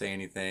anything.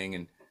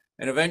 And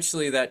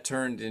eventually that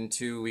turned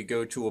into, we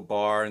go to a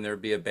bar and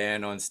there'd be a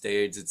band on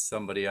stage. It's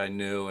somebody I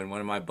knew. And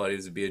one of my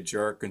buddies would be a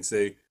jerk and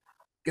say,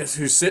 guess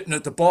who's sitting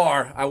at the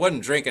bar? I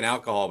wasn't drinking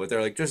alcohol, but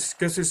they're like, just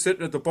guess who's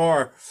sitting at the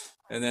bar?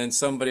 And then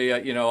somebody,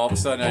 all of a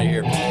sudden I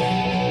hear,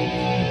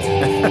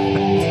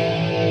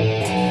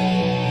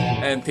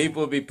 and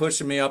people would be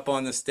pushing me up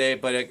on the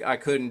stage, but I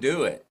couldn't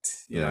do it.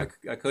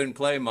 I couldn't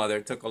play Mother.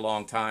 It took a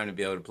long time to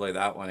be able to play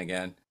that one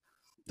again.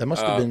 That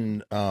must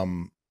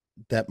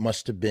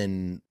have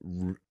been,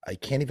 I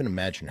can't even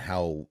imagine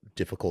how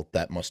difficult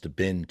that must have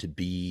been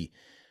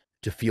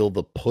to feel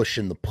the push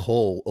and the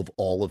pull of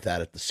all of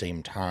that at the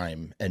same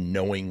time and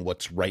knowing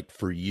what's right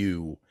for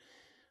you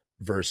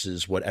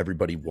versus what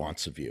everybody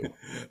wants of you.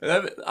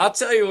 I'll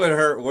tell you what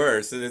hurt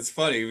worse. And it's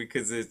funny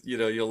because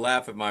you'll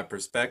laugh at my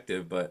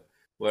perspective, but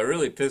what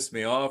really pissed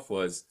me off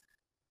was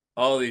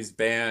all these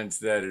bands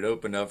that had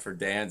opened up for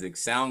Danzig.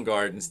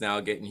 Soundgarden's now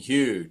getting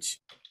huge.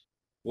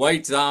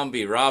 White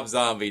Zombie, Rob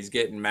Zombie's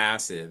getting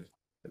massive.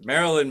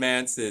 Marilyn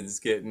Manson's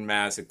getting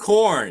massive.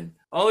 Korn,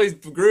 all these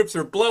groups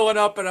are blowing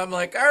up, and I'm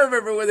like, I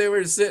remember when they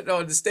were sitting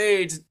on the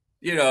stage,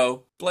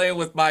 playing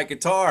with my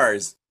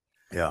guitars.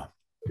 Yeah.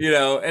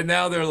 And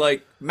now they're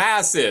like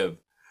massive.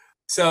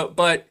 So,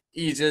 but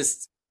you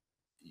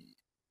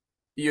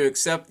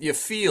accept, you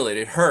feel it.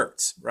 It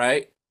hurts,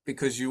 right?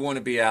 Because you want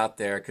to be out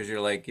there because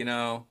you're like,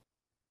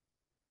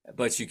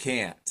 but you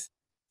can't.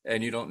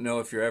 And you don't know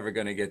if you're ever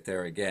going to get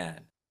there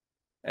again.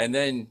 And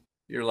then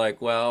you're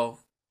like, well,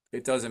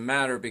 it doesn't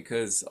matter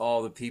because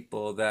all the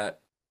people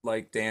that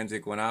like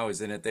Danzig when I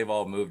was in it, they've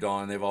all moved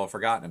on. They've all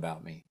forgotten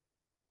about me.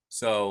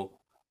 So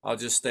I'll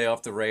just stay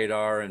off the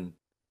radar and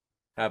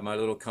have my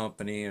little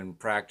company and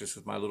practice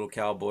with my little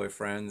cowboy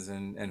friends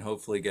and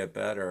hopefully get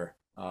better.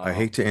 I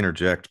hate to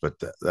interject,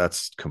 but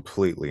that's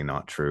completely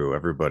not true.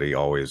 Everybody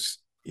always,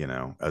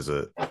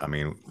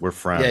 we're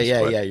friends.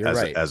 Yeah, but you're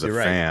right. As you're a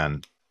right.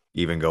 fan,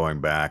 even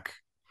going back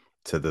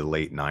to the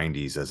late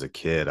 90s as a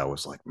kid, I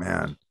was like,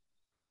 man,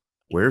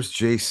 where's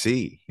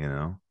JC?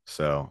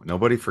 So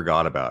nobody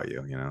forgot about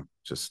you,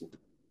 just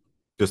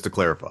to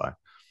clarify.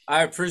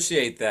 I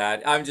appreciate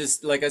that. I'm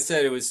just, like I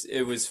said, it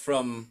was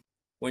from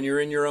when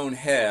you're in your own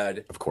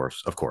head. Of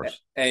course.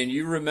 And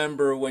you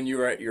remember when you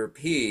were at your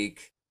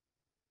peak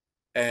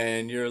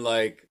and you're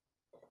like,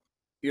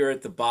 you're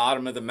at the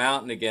bottom of the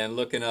mountain again,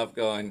 looking up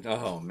going,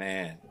 oh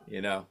man,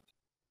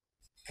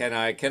 can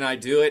I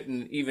do it?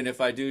 And even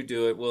if I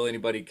do it, will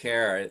anybody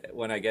care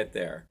when I get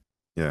there?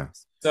 Yeah.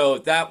 So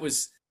that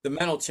was, the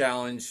mental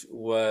challenge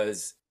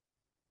was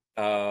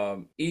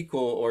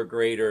equal or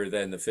greater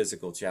than the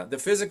physical challenge. The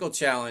physical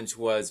challenge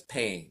was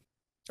pain.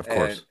 Of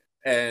course.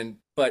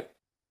 But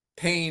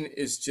pain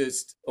is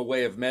just a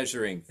way of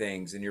measuring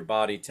things and your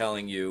body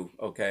telling you,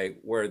 okay,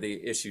 where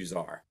the issues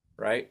are,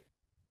 right?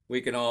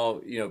 we can all,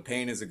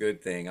 pain is a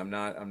good thing. I'm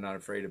not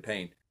afraid of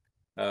pain.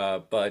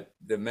 But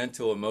the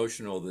mental,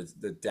 emotional,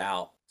 the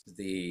doubt,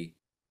 the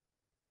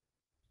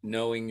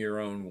knowing your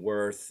own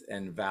worth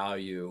and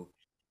value,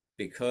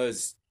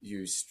 because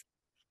you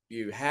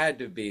had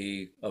to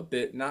be a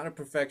bit, not a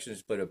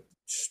perfectionist, but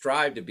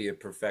strive to be a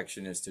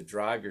perfectionist to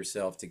drive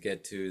yourself to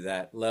get to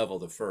that level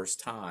the first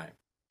time.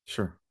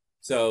 Sure.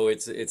 So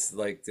it's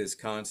like this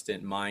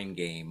constant mind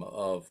game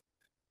of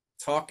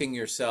talking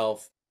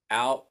yourself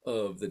out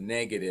of the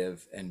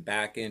negative and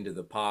back into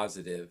the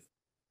positive,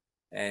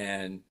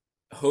 and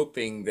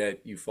hoping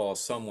that you fall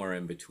somewhere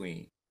in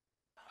between.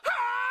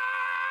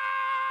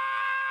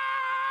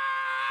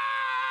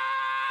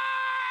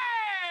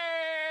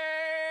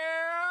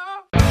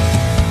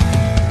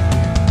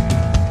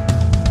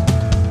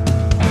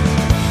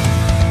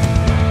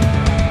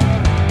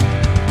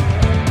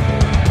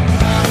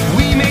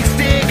 We make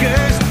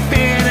stickers,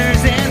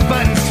 banners, and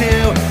buttons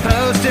too.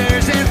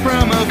 Posters and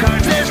promo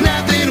cards. There's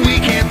nothing we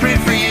can't print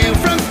for you.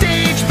 From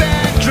stage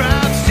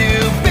backdrops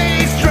to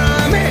bass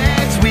drum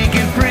heads. We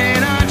can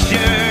print on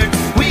shirts.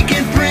 We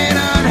can print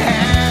on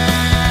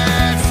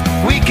hats.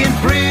 We can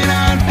print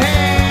on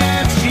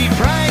pants. Cheap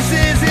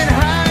prices and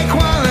high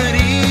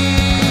quality.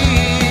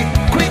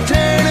 Quick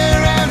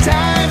turnaround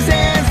times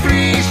and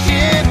free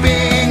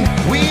shipping.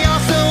 We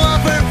also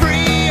offer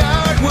free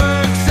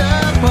artwork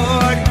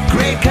support.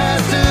 Great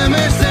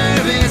customer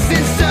service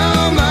and so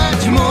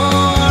much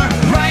more.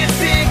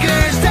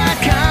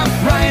 RiotStickers.com.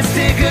 Riot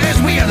Stickers,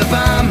 we are the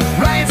bomb.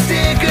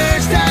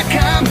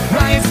 RiotStickers.com.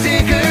 Riot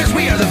Stickers,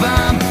 we are the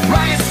bomb.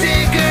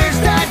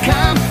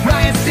 RiotStickers.com.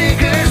 Riot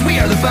Stickers, we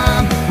are the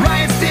bomb.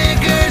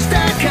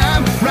 RiotStickers.com.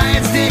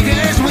 Riot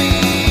Stickers, we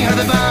are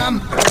the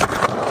bomb.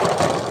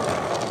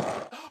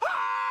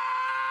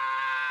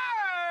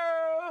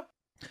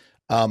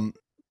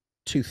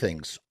 Two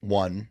things.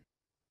 One,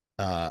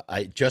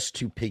 I just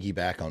to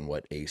piggyback on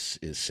what Ace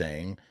is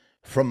saying,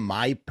 from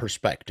my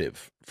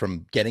perspective,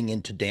 from getting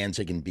into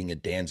Danzig and being a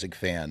Danzig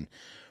fan,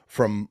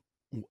 from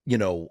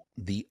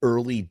the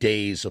early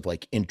days of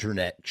like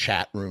internet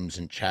chat rooms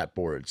and chat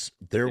boards,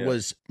 there Yeah.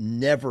 was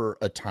never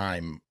a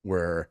time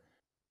where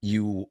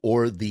you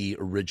or the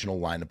original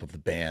lineup of the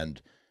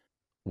band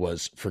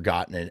was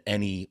forgotten in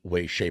any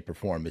way, shape, or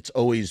form. It's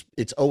always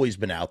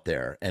been out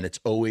there, and it's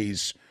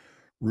always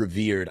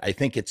revered. I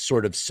think it's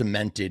sort of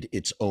cemented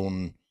its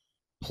own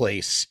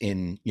place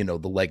in the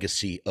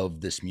legacy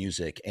of this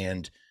music.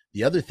 And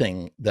the other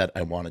thing that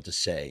I wanted to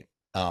say,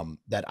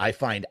 that I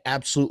find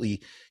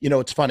absolutely,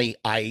 it's funny.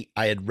 I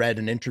had read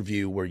an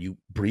interview where you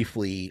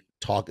briefly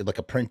talked, like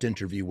a print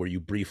interview where you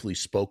briefly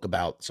spoke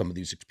about some of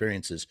these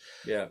experiences,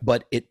 Yeah.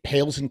 but it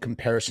pales in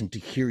comparison to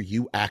hear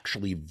you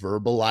actually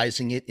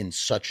verbalizing it in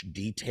such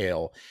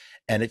detail.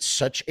 And it's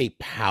such a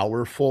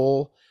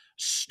powerful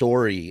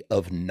story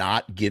of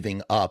not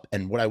giving up.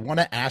 And what I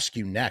want to ask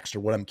you next, or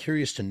what I'm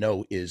curious to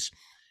know is,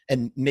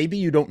 and maybe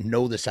you don't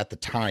know this at the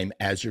time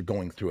as you're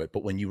going through it,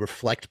 but when you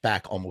reflect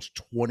back almost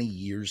 20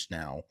 years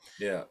now,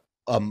 Yeah.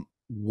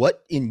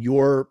 what in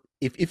your,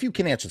 if you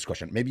can answer this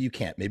question, maybe you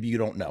can't, maybe you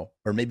don't know,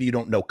 or maybe you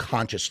don't know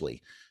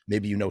consciously,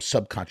 maybe you know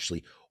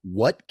subconsciously,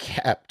 what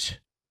kept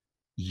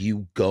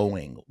you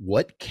going?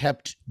 What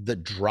kept the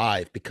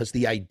drive? Because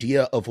the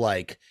idea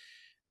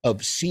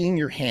of seeing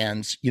your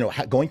hands,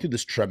 going through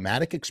this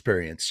traumatic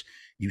experience,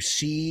 you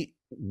see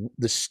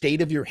the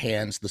state of your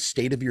hands, the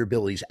state of your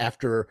abilities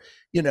after,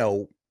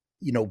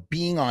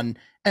 being on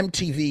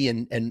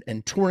MTV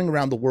and touring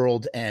around the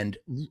world, and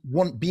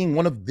being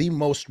one of the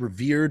most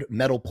revered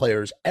metal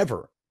players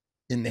ever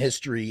in the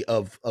history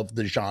of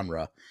the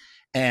genre.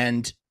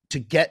 And to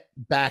get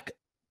back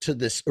to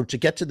this, or to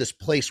get to this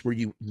place where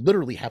you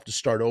literally have to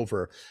start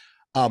over,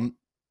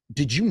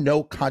 did you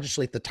know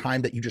consciously at the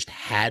time that you just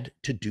had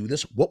to do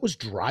this? What was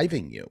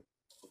driving you?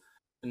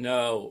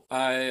 No,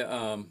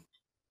 I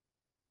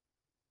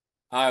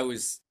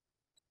was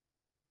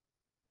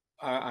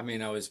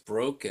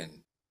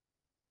broken.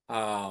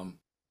 Um,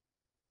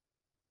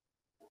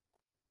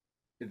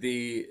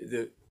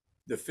 the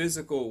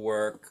physical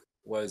work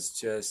was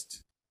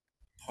just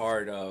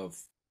part of,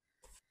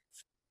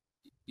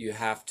 you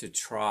have to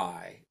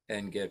try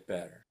and get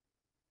better.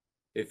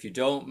 If you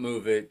don't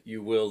move it,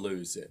 you will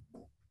lose it.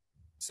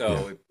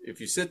 So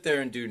if you sit there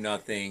and do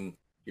nothing,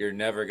 you're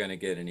never going to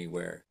get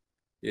anywhere.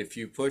 If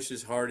you push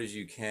as hard as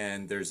you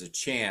can, there's a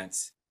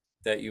chance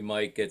that you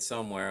might get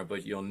somewhere,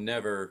 but you'll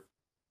never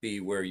be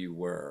where you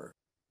were.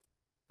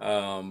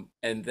 And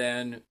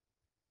then,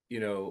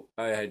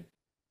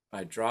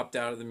 I dropped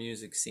out of the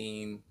music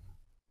scene.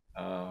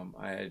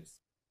 I had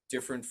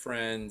different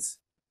friends.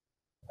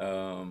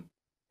 I'd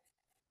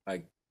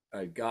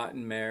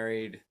gotten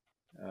married.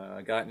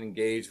 I got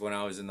engaged when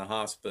I was in the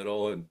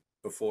hospital, and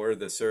before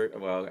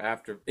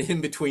after,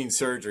 in between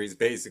surgeries,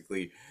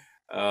 basically.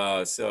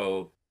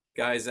 So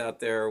guys out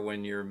there,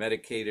 when you're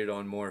medicated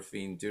on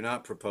morphine, do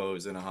not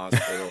propose in a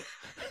hospital.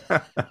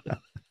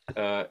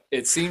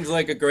 It seems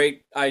like a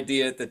great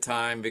idea at the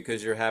time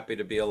because you're happy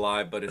to be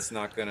alive, but it's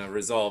not going to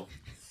resolve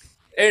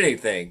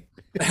anything.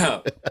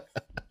 But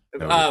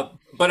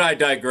but I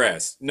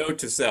digress. Note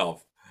to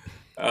self.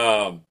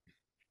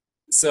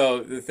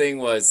 So the thing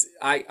was,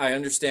 I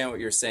understand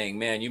what you're saying.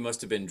 Man, you must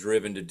have been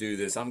driven to do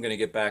this. I'm going to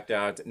get back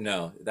out.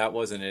 No, that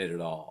wasn't it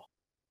at all.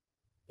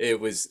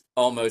 It was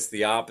almost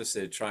the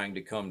opposite, trying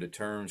to come to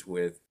terms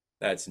with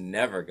that's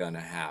never going to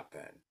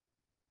happen.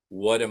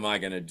 What am I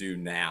going to do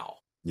now?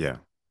 Yeah.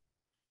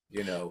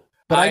 You know,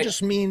 But I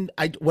just mean,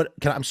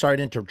 I'm sorry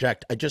to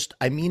interject.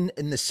 I mean,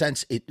 in the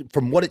sense,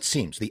 from what it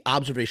seems, the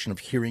observation of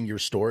hearing your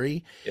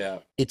story, yeah,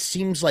 it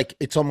seems like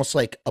it's almost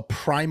like a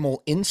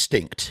primal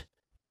instinct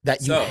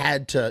that you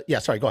had to. Yeah,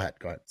 sorry. Go ahead.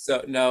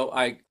 So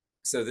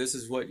so this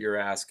is what you're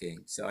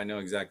asking. So I know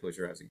exactly what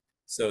you're asking.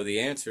 So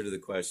the answer to the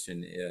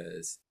question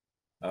is,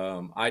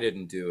 I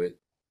didn't do it.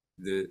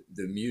 The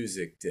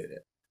music did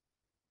it.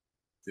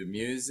 The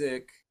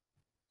music,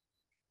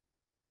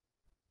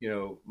 you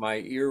know, my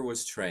ear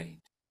was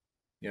trained,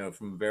 you know,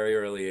 from a very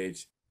early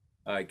age.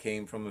 I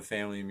came from a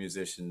family of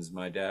musicians.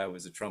 My dad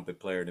was a trumpet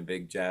player in a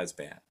big jazz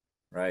band,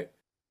 right?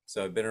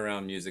 So I've been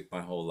around music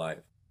my whole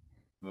life.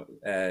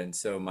 And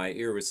so my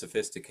ear was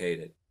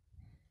sophisticated.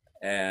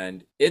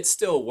 And it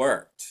still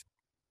worked.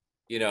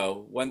 You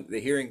know, when the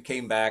hearing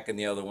came back and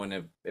the other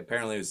one,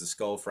 apparently it was the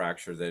skull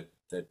fracture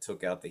that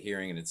took out the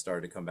hearing and it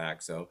started to come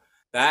back. So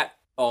that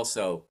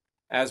also,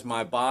 as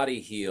my body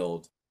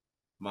healed,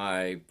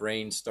 my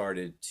brain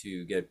started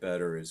to get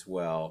better as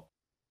well.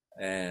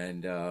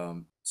 And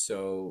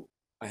so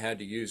I had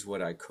to use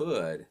what I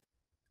could.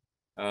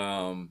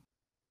 And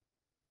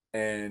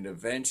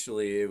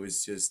eventually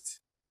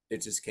it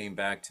just came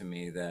back to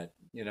me that,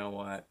 you know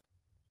what?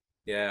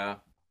 Yeah,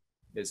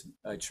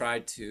 I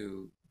tried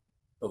to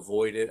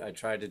avoid it. I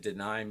tried to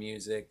deny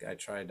music. I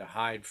tried to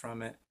hide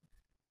from it.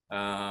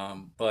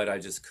 But I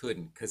just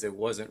couldn't because it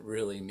wasn't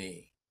really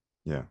me.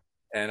 Yeah.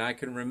 And I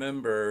can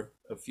remember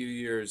a few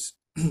years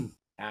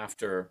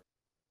after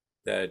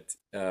that,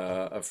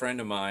 a friend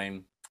of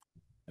mine,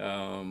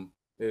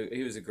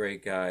 he was a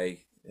great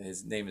guy.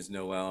 His name is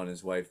Noel and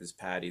his wife is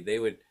Patty. They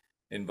would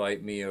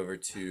invite me over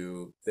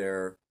to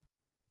their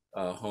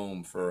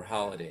home for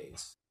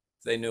holidays.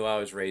 They knew I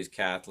was raised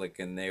Catholic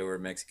and they were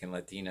Mexican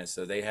Latina,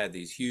 so they had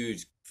these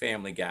huge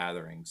family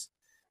gatherings.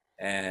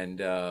 And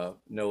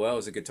Noel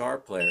was a guitar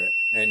player,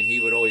 and he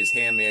would always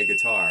hand me a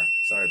guitar.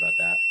 Sorry about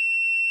that.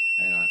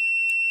 Hang on.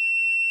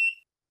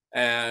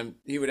 And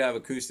he would have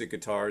acoustic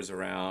guitars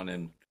around,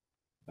 and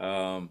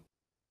I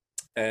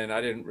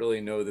didn't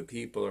really know the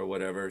people or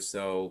whatever,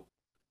 so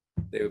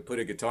they would put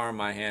a guitar in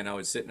my hand. I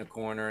would sit in a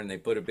corner, and they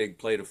put a big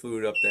plate of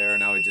food up there,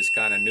 and I would just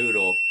kind of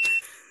noodle.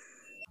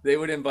 They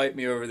would invite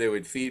me over. They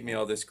would feed me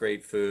all this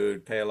great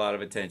food, pay a lot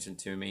of attention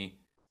to me,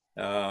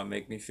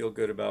 make me feel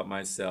good about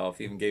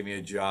myself. Even gave me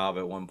a job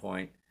at one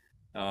point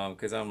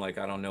because I'm like,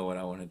 I don't know what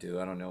I want to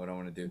do. I don't know what I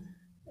want to do.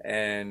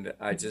 And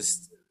I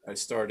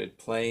started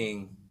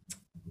playing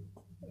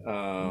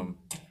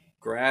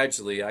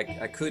gradually.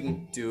 I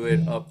couldn't do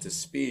it up to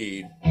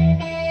speed.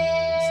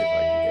 Let's see if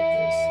I can get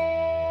this.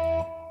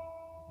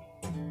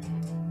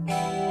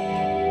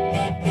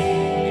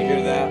 You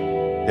hear that?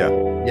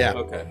 Yeah.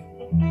 Okay.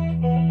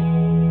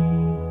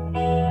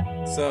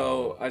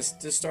 So I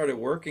just started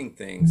working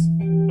things.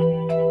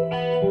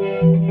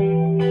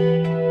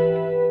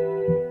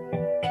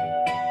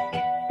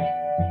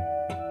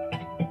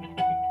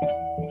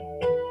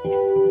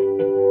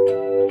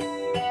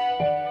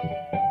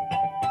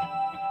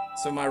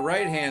 So my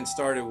right hand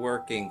started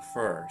working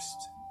first.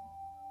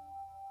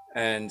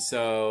 And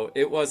so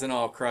it wasn't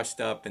all crushed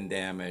up and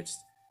damaged.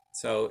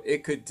 So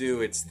it could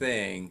do its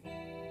thing.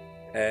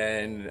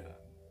 And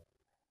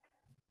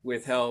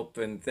with help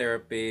and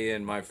therapy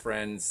and my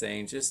friends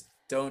saying, just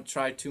don't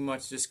try too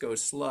much, just go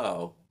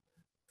slow.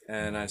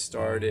 And I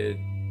started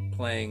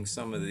playing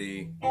some of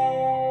the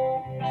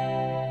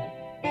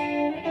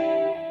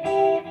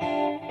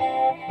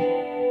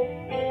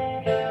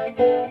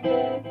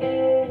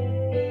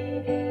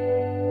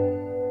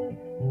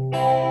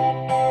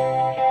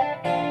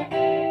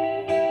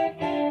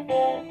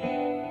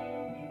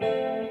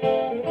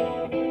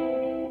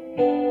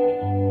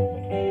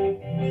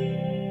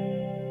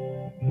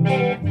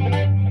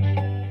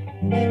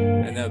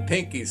and the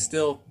pinkies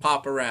still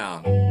pop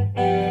around.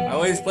 I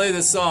always play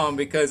this song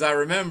because I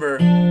remember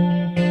and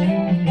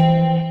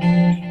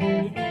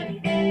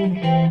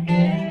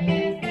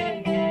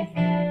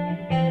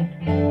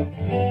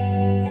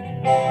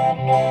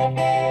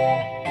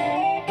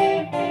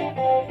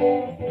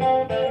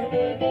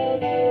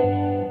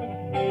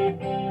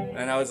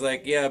I was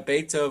like, yeah,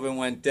 Beethoven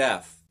went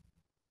deaf,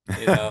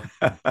 you know,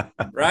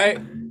 right?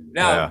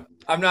 Now, Yeah.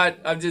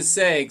 I'm just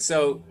saying,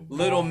 so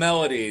little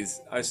melodies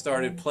I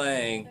started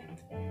playing,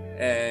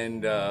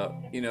 and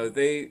you know,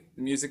 the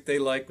music they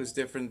liked was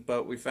different,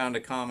 but we found a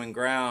common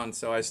ground.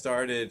 So I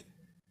started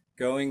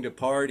going to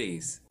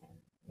parties,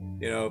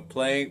 you know,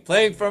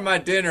 playing for my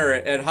dinner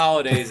at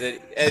holidays, at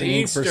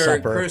Singing for Easter and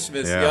supper.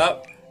 Christmas, Yeah.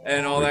 yep,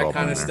 and all We've that all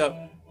kind been of there. stuff.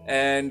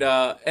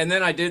 And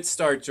then I did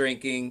start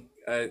drinking.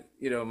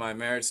 You know, my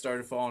marriage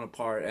started falling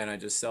apart, and I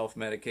just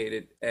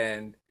self-medicated.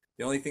 And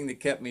the only thing that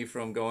kept me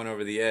from going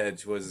over the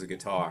edge was the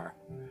guitar.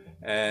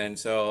 And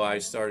so I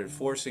started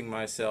forcing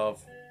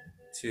myself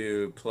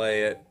to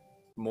play it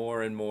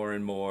more and more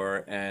and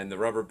more. And the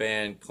rubber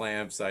band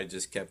clamps, I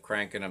just kept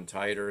cranking them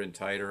tighter and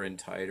tighter and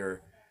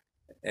tighter.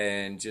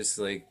 And just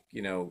like,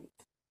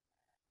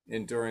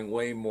 enduring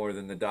way more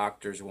than the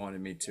doctors wanted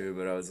me to.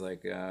 But I was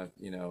like, I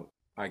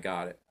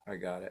got it. I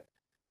got it.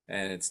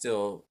 And it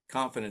still,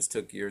 confidence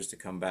took years to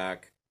come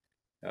back.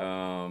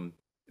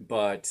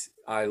 But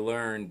I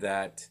learned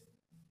that,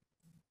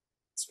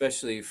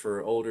 especially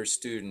for older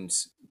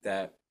students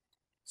that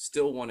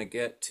still want to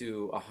get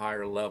to a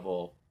higher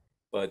level,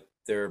 but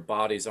their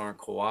bodies aren't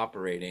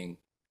cooperating.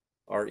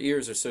 Our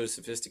ears are so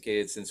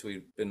sophisticated since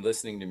we've been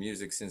listening to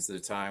music since the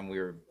time we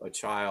were a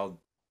child.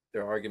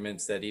 There are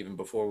arguments that even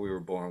before we were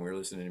born, we were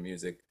listening to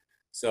music.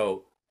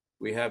 So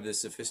we have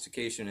this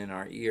sophistication in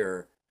our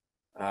ear.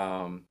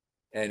 And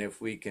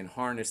if we can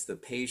harness the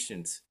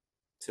patience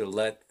to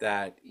let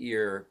that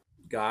ear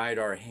guide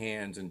our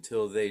hands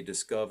until they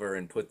discover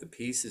and put the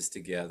pieces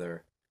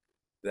together,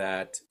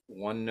 that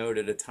one note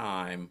at a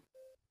time,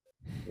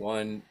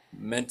 one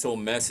mental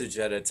message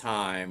at a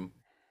time,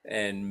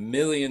 and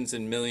millions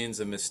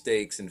of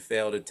mistakes and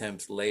failed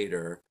attempts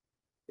later,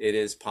 it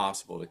is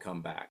possible to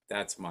come back.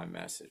 That's my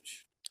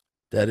message.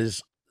 That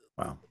is,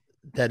 Wow.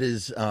 that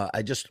is,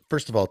 I just,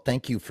 first of all,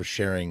 thank you for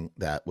sharing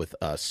that with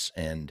us.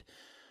 And,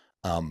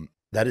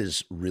 that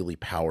is really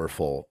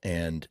powerful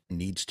and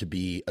needs to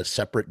be a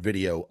separate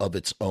video of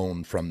its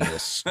own from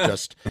this,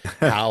 just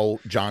how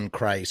John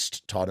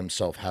Christ taught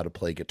himself how to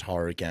play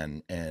guitar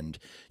again. And,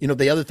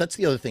 that's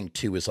the other thing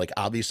too, is like,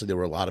 obviously there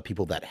were a lot of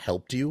people that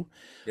helped you,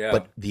 Yeah.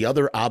 but the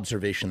other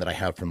observation that I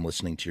have from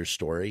listening to your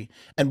story,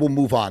 and we'll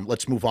move on,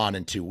 let's move on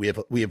into, we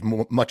have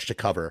much to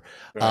cover.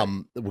 Right.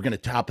 We're going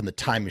to hop in the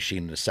time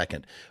machine in a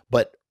second,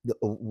 but the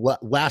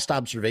last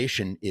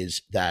observation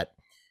is that,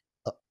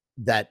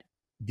 that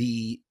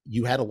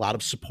you had a lot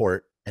of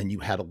support and you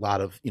had a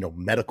lot of,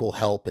 medical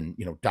help, and,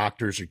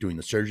 doctors are doing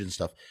the surgeon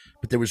stuff,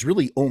 but there was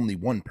really only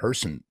one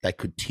person that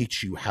could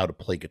teach you how to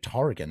play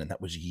guitar again. And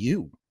that was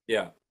you.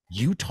 Yeah.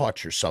 You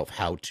taught yourself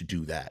how to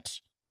do that,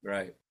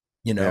 Right.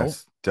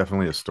 Yes,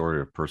 definitely a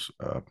story of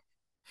I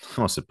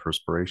almost said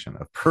perspiration,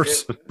 of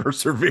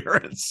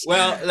perseverance.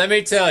 Well, let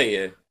me tell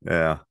you,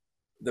 Yeah.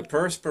 the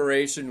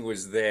perspiration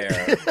was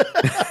there.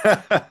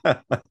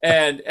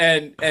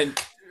 and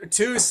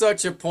to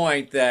such a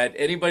point that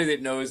anybody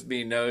that knows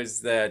me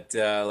knows that,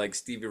 like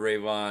Stevie Ray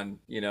Vaughan,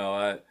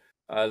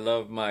 I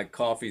love my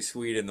coffee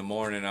sweet in the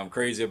morning. I'm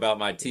crazy about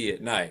my tea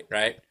at night,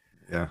 right?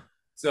 Yeah.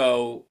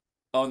 So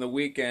on the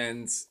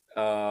weekends,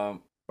 or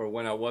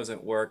when I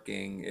wasn't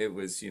working, it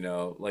was,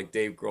 like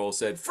Dave Grohl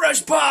said,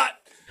 fresh pot,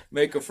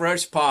 make a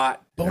fresh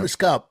pot. bonus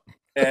cup.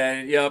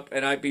 And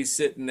and I'd be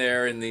sitting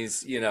there in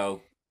these,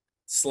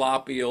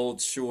 sloppy old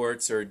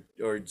shorts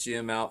or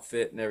gym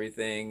outfit and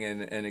everything,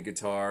 and a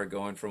guitar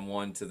going from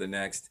one to the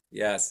next.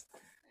 Yes.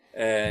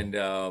 And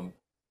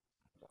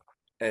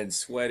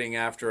sweating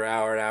after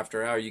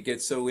hour. You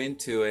get so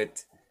into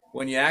it.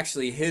 When you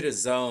actually hit a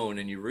zone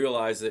and you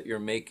realize that you're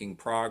making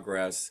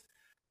progress,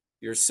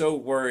 you're so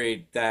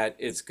worried that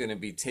it's going to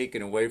be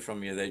taken away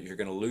from you, that you're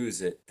going to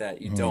lose it,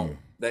 that you don't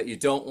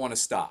want to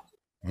stop.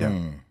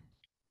 Yeah.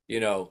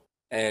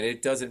 And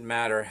it doesn't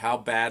matter how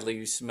badly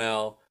you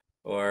smell,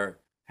 or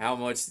how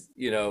much,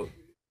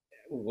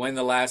 when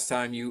the last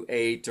time you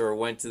ate or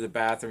went to the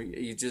bathroom.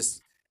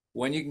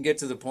 When you can get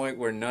to the point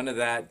where none of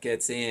that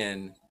gets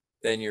in,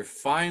 then you're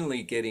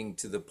finally getting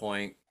to the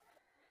point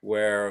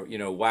where,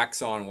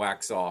 wax on,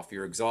 wax off.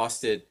 You're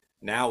exhausted.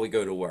 Now we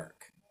go to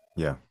work.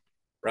 Yeah.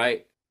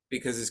 Right?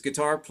 Because as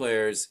guitar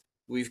players,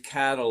 we've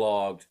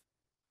cataloged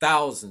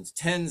thousands,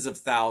 tens of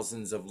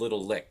thousands of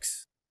little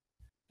licks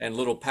and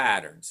little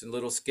patterns and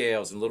little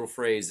scales and little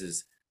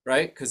phrases,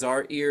 right? Because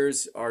our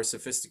ears are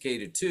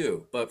sophisticated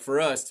too. But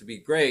for us to be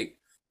great,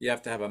 you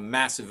have to have a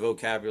massive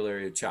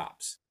vocabulary of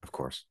chops. Of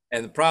course.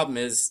 And the problem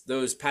is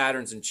those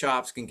patterns and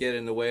chops can get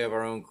in the way of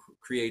our own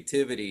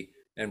creativity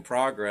and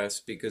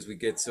progress, because we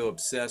get so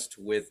obsessed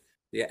with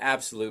the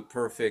absolute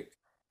perfect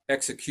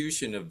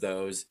execution of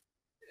those.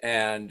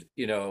 And,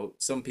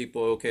 some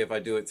people, okay, if I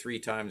do it 3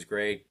 times,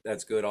 great,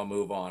 that's good, I'll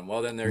move on.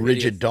 Well, then they're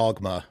Rigid idiots.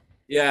 dogma.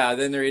 Yeah,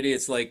 then they're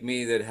idiots like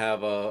me that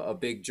have a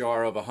big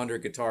jar of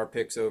 100 guitar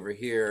picks over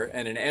here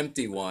and an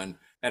empty one,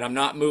 and I'm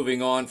not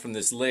moving on from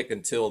this lick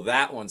until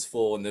that one's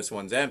full and this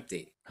one's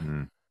empty.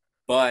 Mm.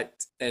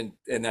 But and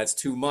that's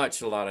too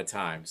much a lot of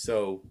times.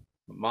 So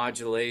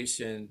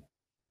modulation,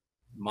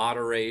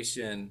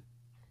 moderation,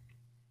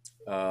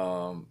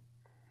 and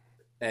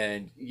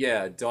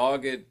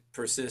dogged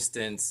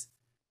persistence.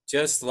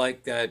 Just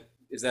like that,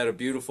 is that a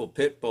beautiful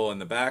pit bull in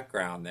the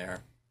background there?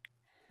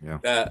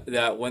 Yeah.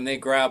 That when they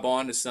grab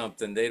onto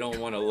something, they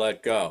don't want to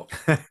let go.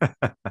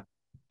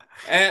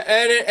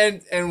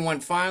 and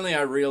when finally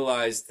I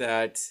realized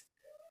that,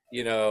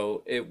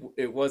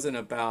 it wasn't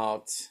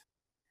about,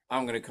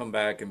 I'm going to come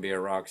back and be a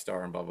rock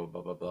star and blah, blah,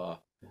 blah, blah, blah.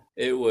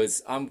 It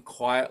was, I'm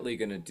quietly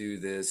going to do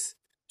this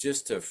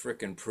just to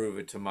frickin' prove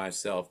it to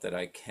myself that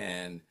I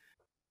can.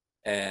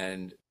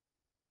 And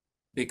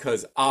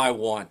because I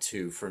want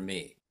to, for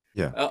me.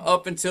 Yeah.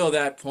 Up until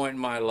that point in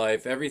my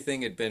life,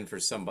 everything had been for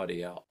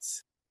somebody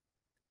else.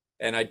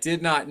 And I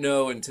did not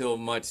know until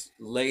much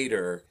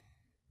later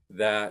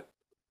that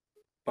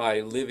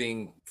by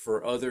living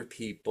for other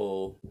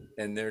people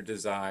and their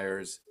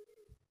desires,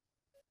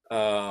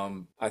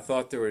 I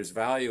thought there was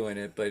value in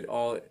it, but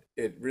all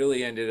it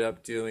really ended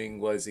up doing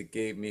was it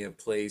gave me a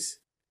place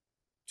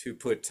to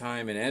put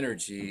time and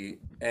energy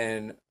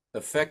and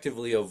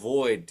effectively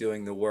avoid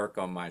doing the work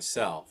on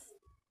myself.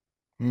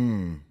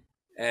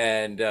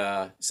 And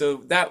so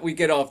that we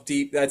get off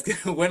deep. That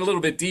went a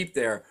little bit deep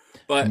there,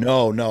 but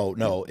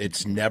No.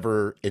 It's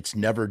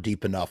never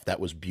deep enough. That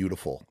was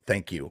beautiful.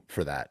 Thank you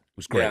for that. It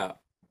was great. yeah.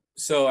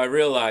 So I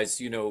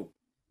realized,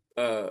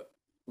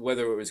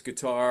 whether it was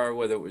guitar,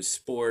 whether it was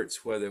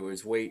sports, whether it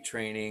was weight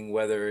training,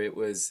 whether it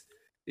was,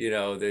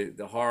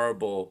 the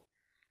horrible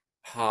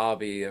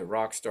hobby that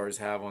rock stars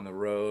have on the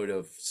road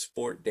of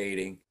sport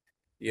dating,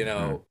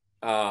 and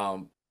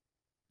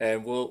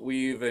we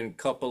even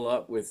couple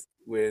up with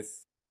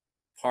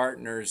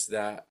partners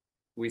that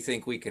we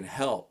think we can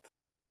help,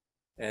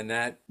 and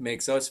that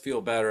makes us feel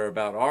better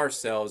about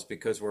ourselves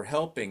because we're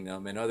helping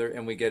them,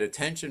 and we get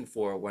attention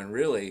for it when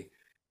really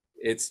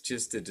it's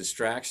just a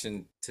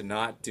distraction to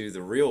not do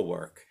the real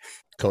work.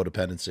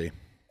 Codependency.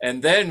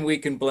 And then we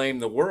can blame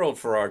the world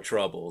for our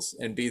troubles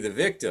and be the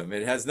victim.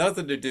 It has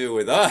nothing to do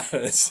with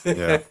us.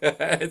 Yeah.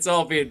 It's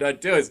all being done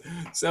to us.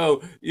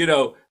 So,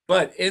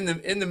 but in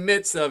the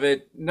midst of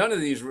it, none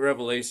of these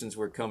revelations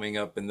were coming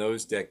up in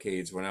those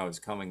decades when I was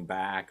coming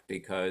back,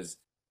 because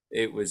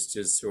it was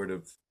just sort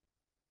of,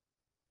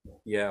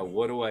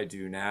 what do I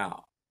do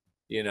now?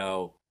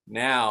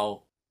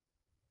 Now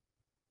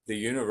the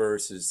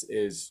universe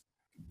is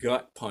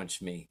gut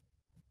punch me,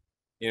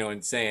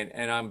 and saying,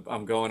 and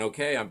I'm going,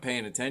 okay, I'm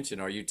paying attention.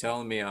 Are you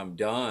telling me I'm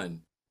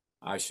done?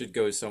 I should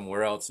go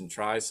somewhere else and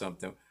try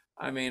something.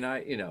 I mean,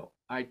 I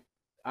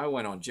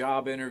went on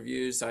job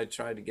interviews. I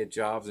tried to get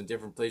jobs in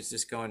different places,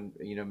 just going,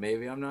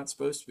 maybe I'm not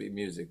supposed to be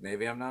music.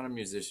 Maybe I'm not a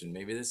musician.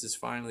 Maybe this is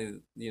finally,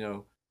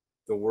 the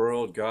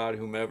world, God,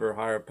 whomever,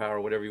 higher power,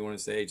 whatever you want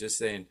to say, just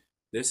saying,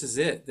 this is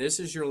it.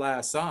 This is your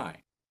last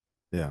sign.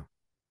 Yeah.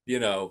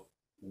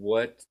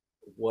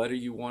 What do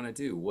you want to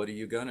do? What are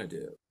you gonna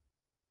do?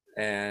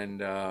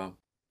 And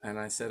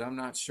I said, I'm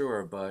not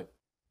sure, but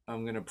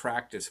I'm gonna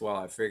practice while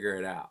I figure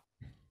it out.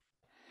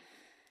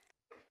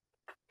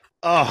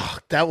 Oh,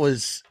 that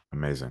was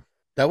Amazing.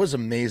 That was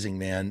amazing,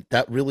 man.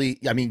 That really,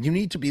 I mean, you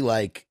need to be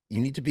like you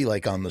need to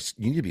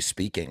be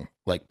speaking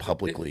like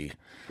publicly.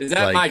 Is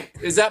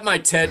that my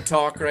TED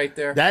talk right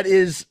there? That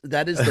is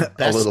the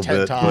best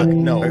TED talk.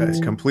 No, it's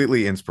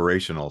completely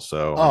inspirational.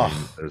 So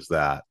there's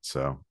that.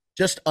 So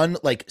just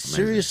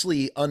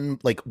seriously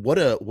what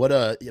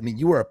a I mean,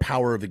 you were a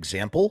power of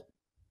example.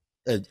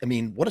 I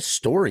mean, what a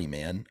story,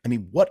 man. I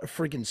mean, what a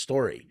freaking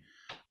story.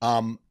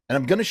 And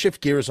I'm gonna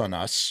shift gears on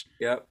us.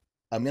 Yep.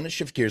 I'm going to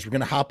shift gears. We're going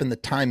to hop in the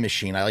time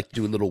machine. I like to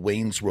do a little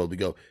Wayne's World. We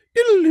go,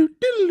 diddle-oo,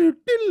 diddle-oo,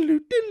 diddle-oo,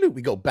 diddle-oo.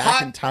 We go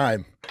back in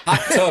time.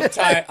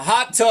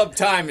 Hot tub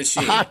time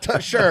machine.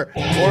 Sure.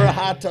 Or a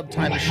hot tub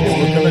time machine.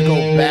 We're going to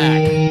go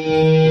back.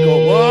 We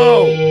go,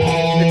 whoa.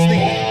 It's the,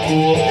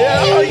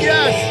 oh,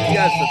 yes.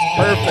 Yes, that's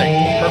perfect.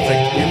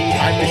 Perfect. We have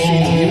time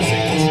machine music.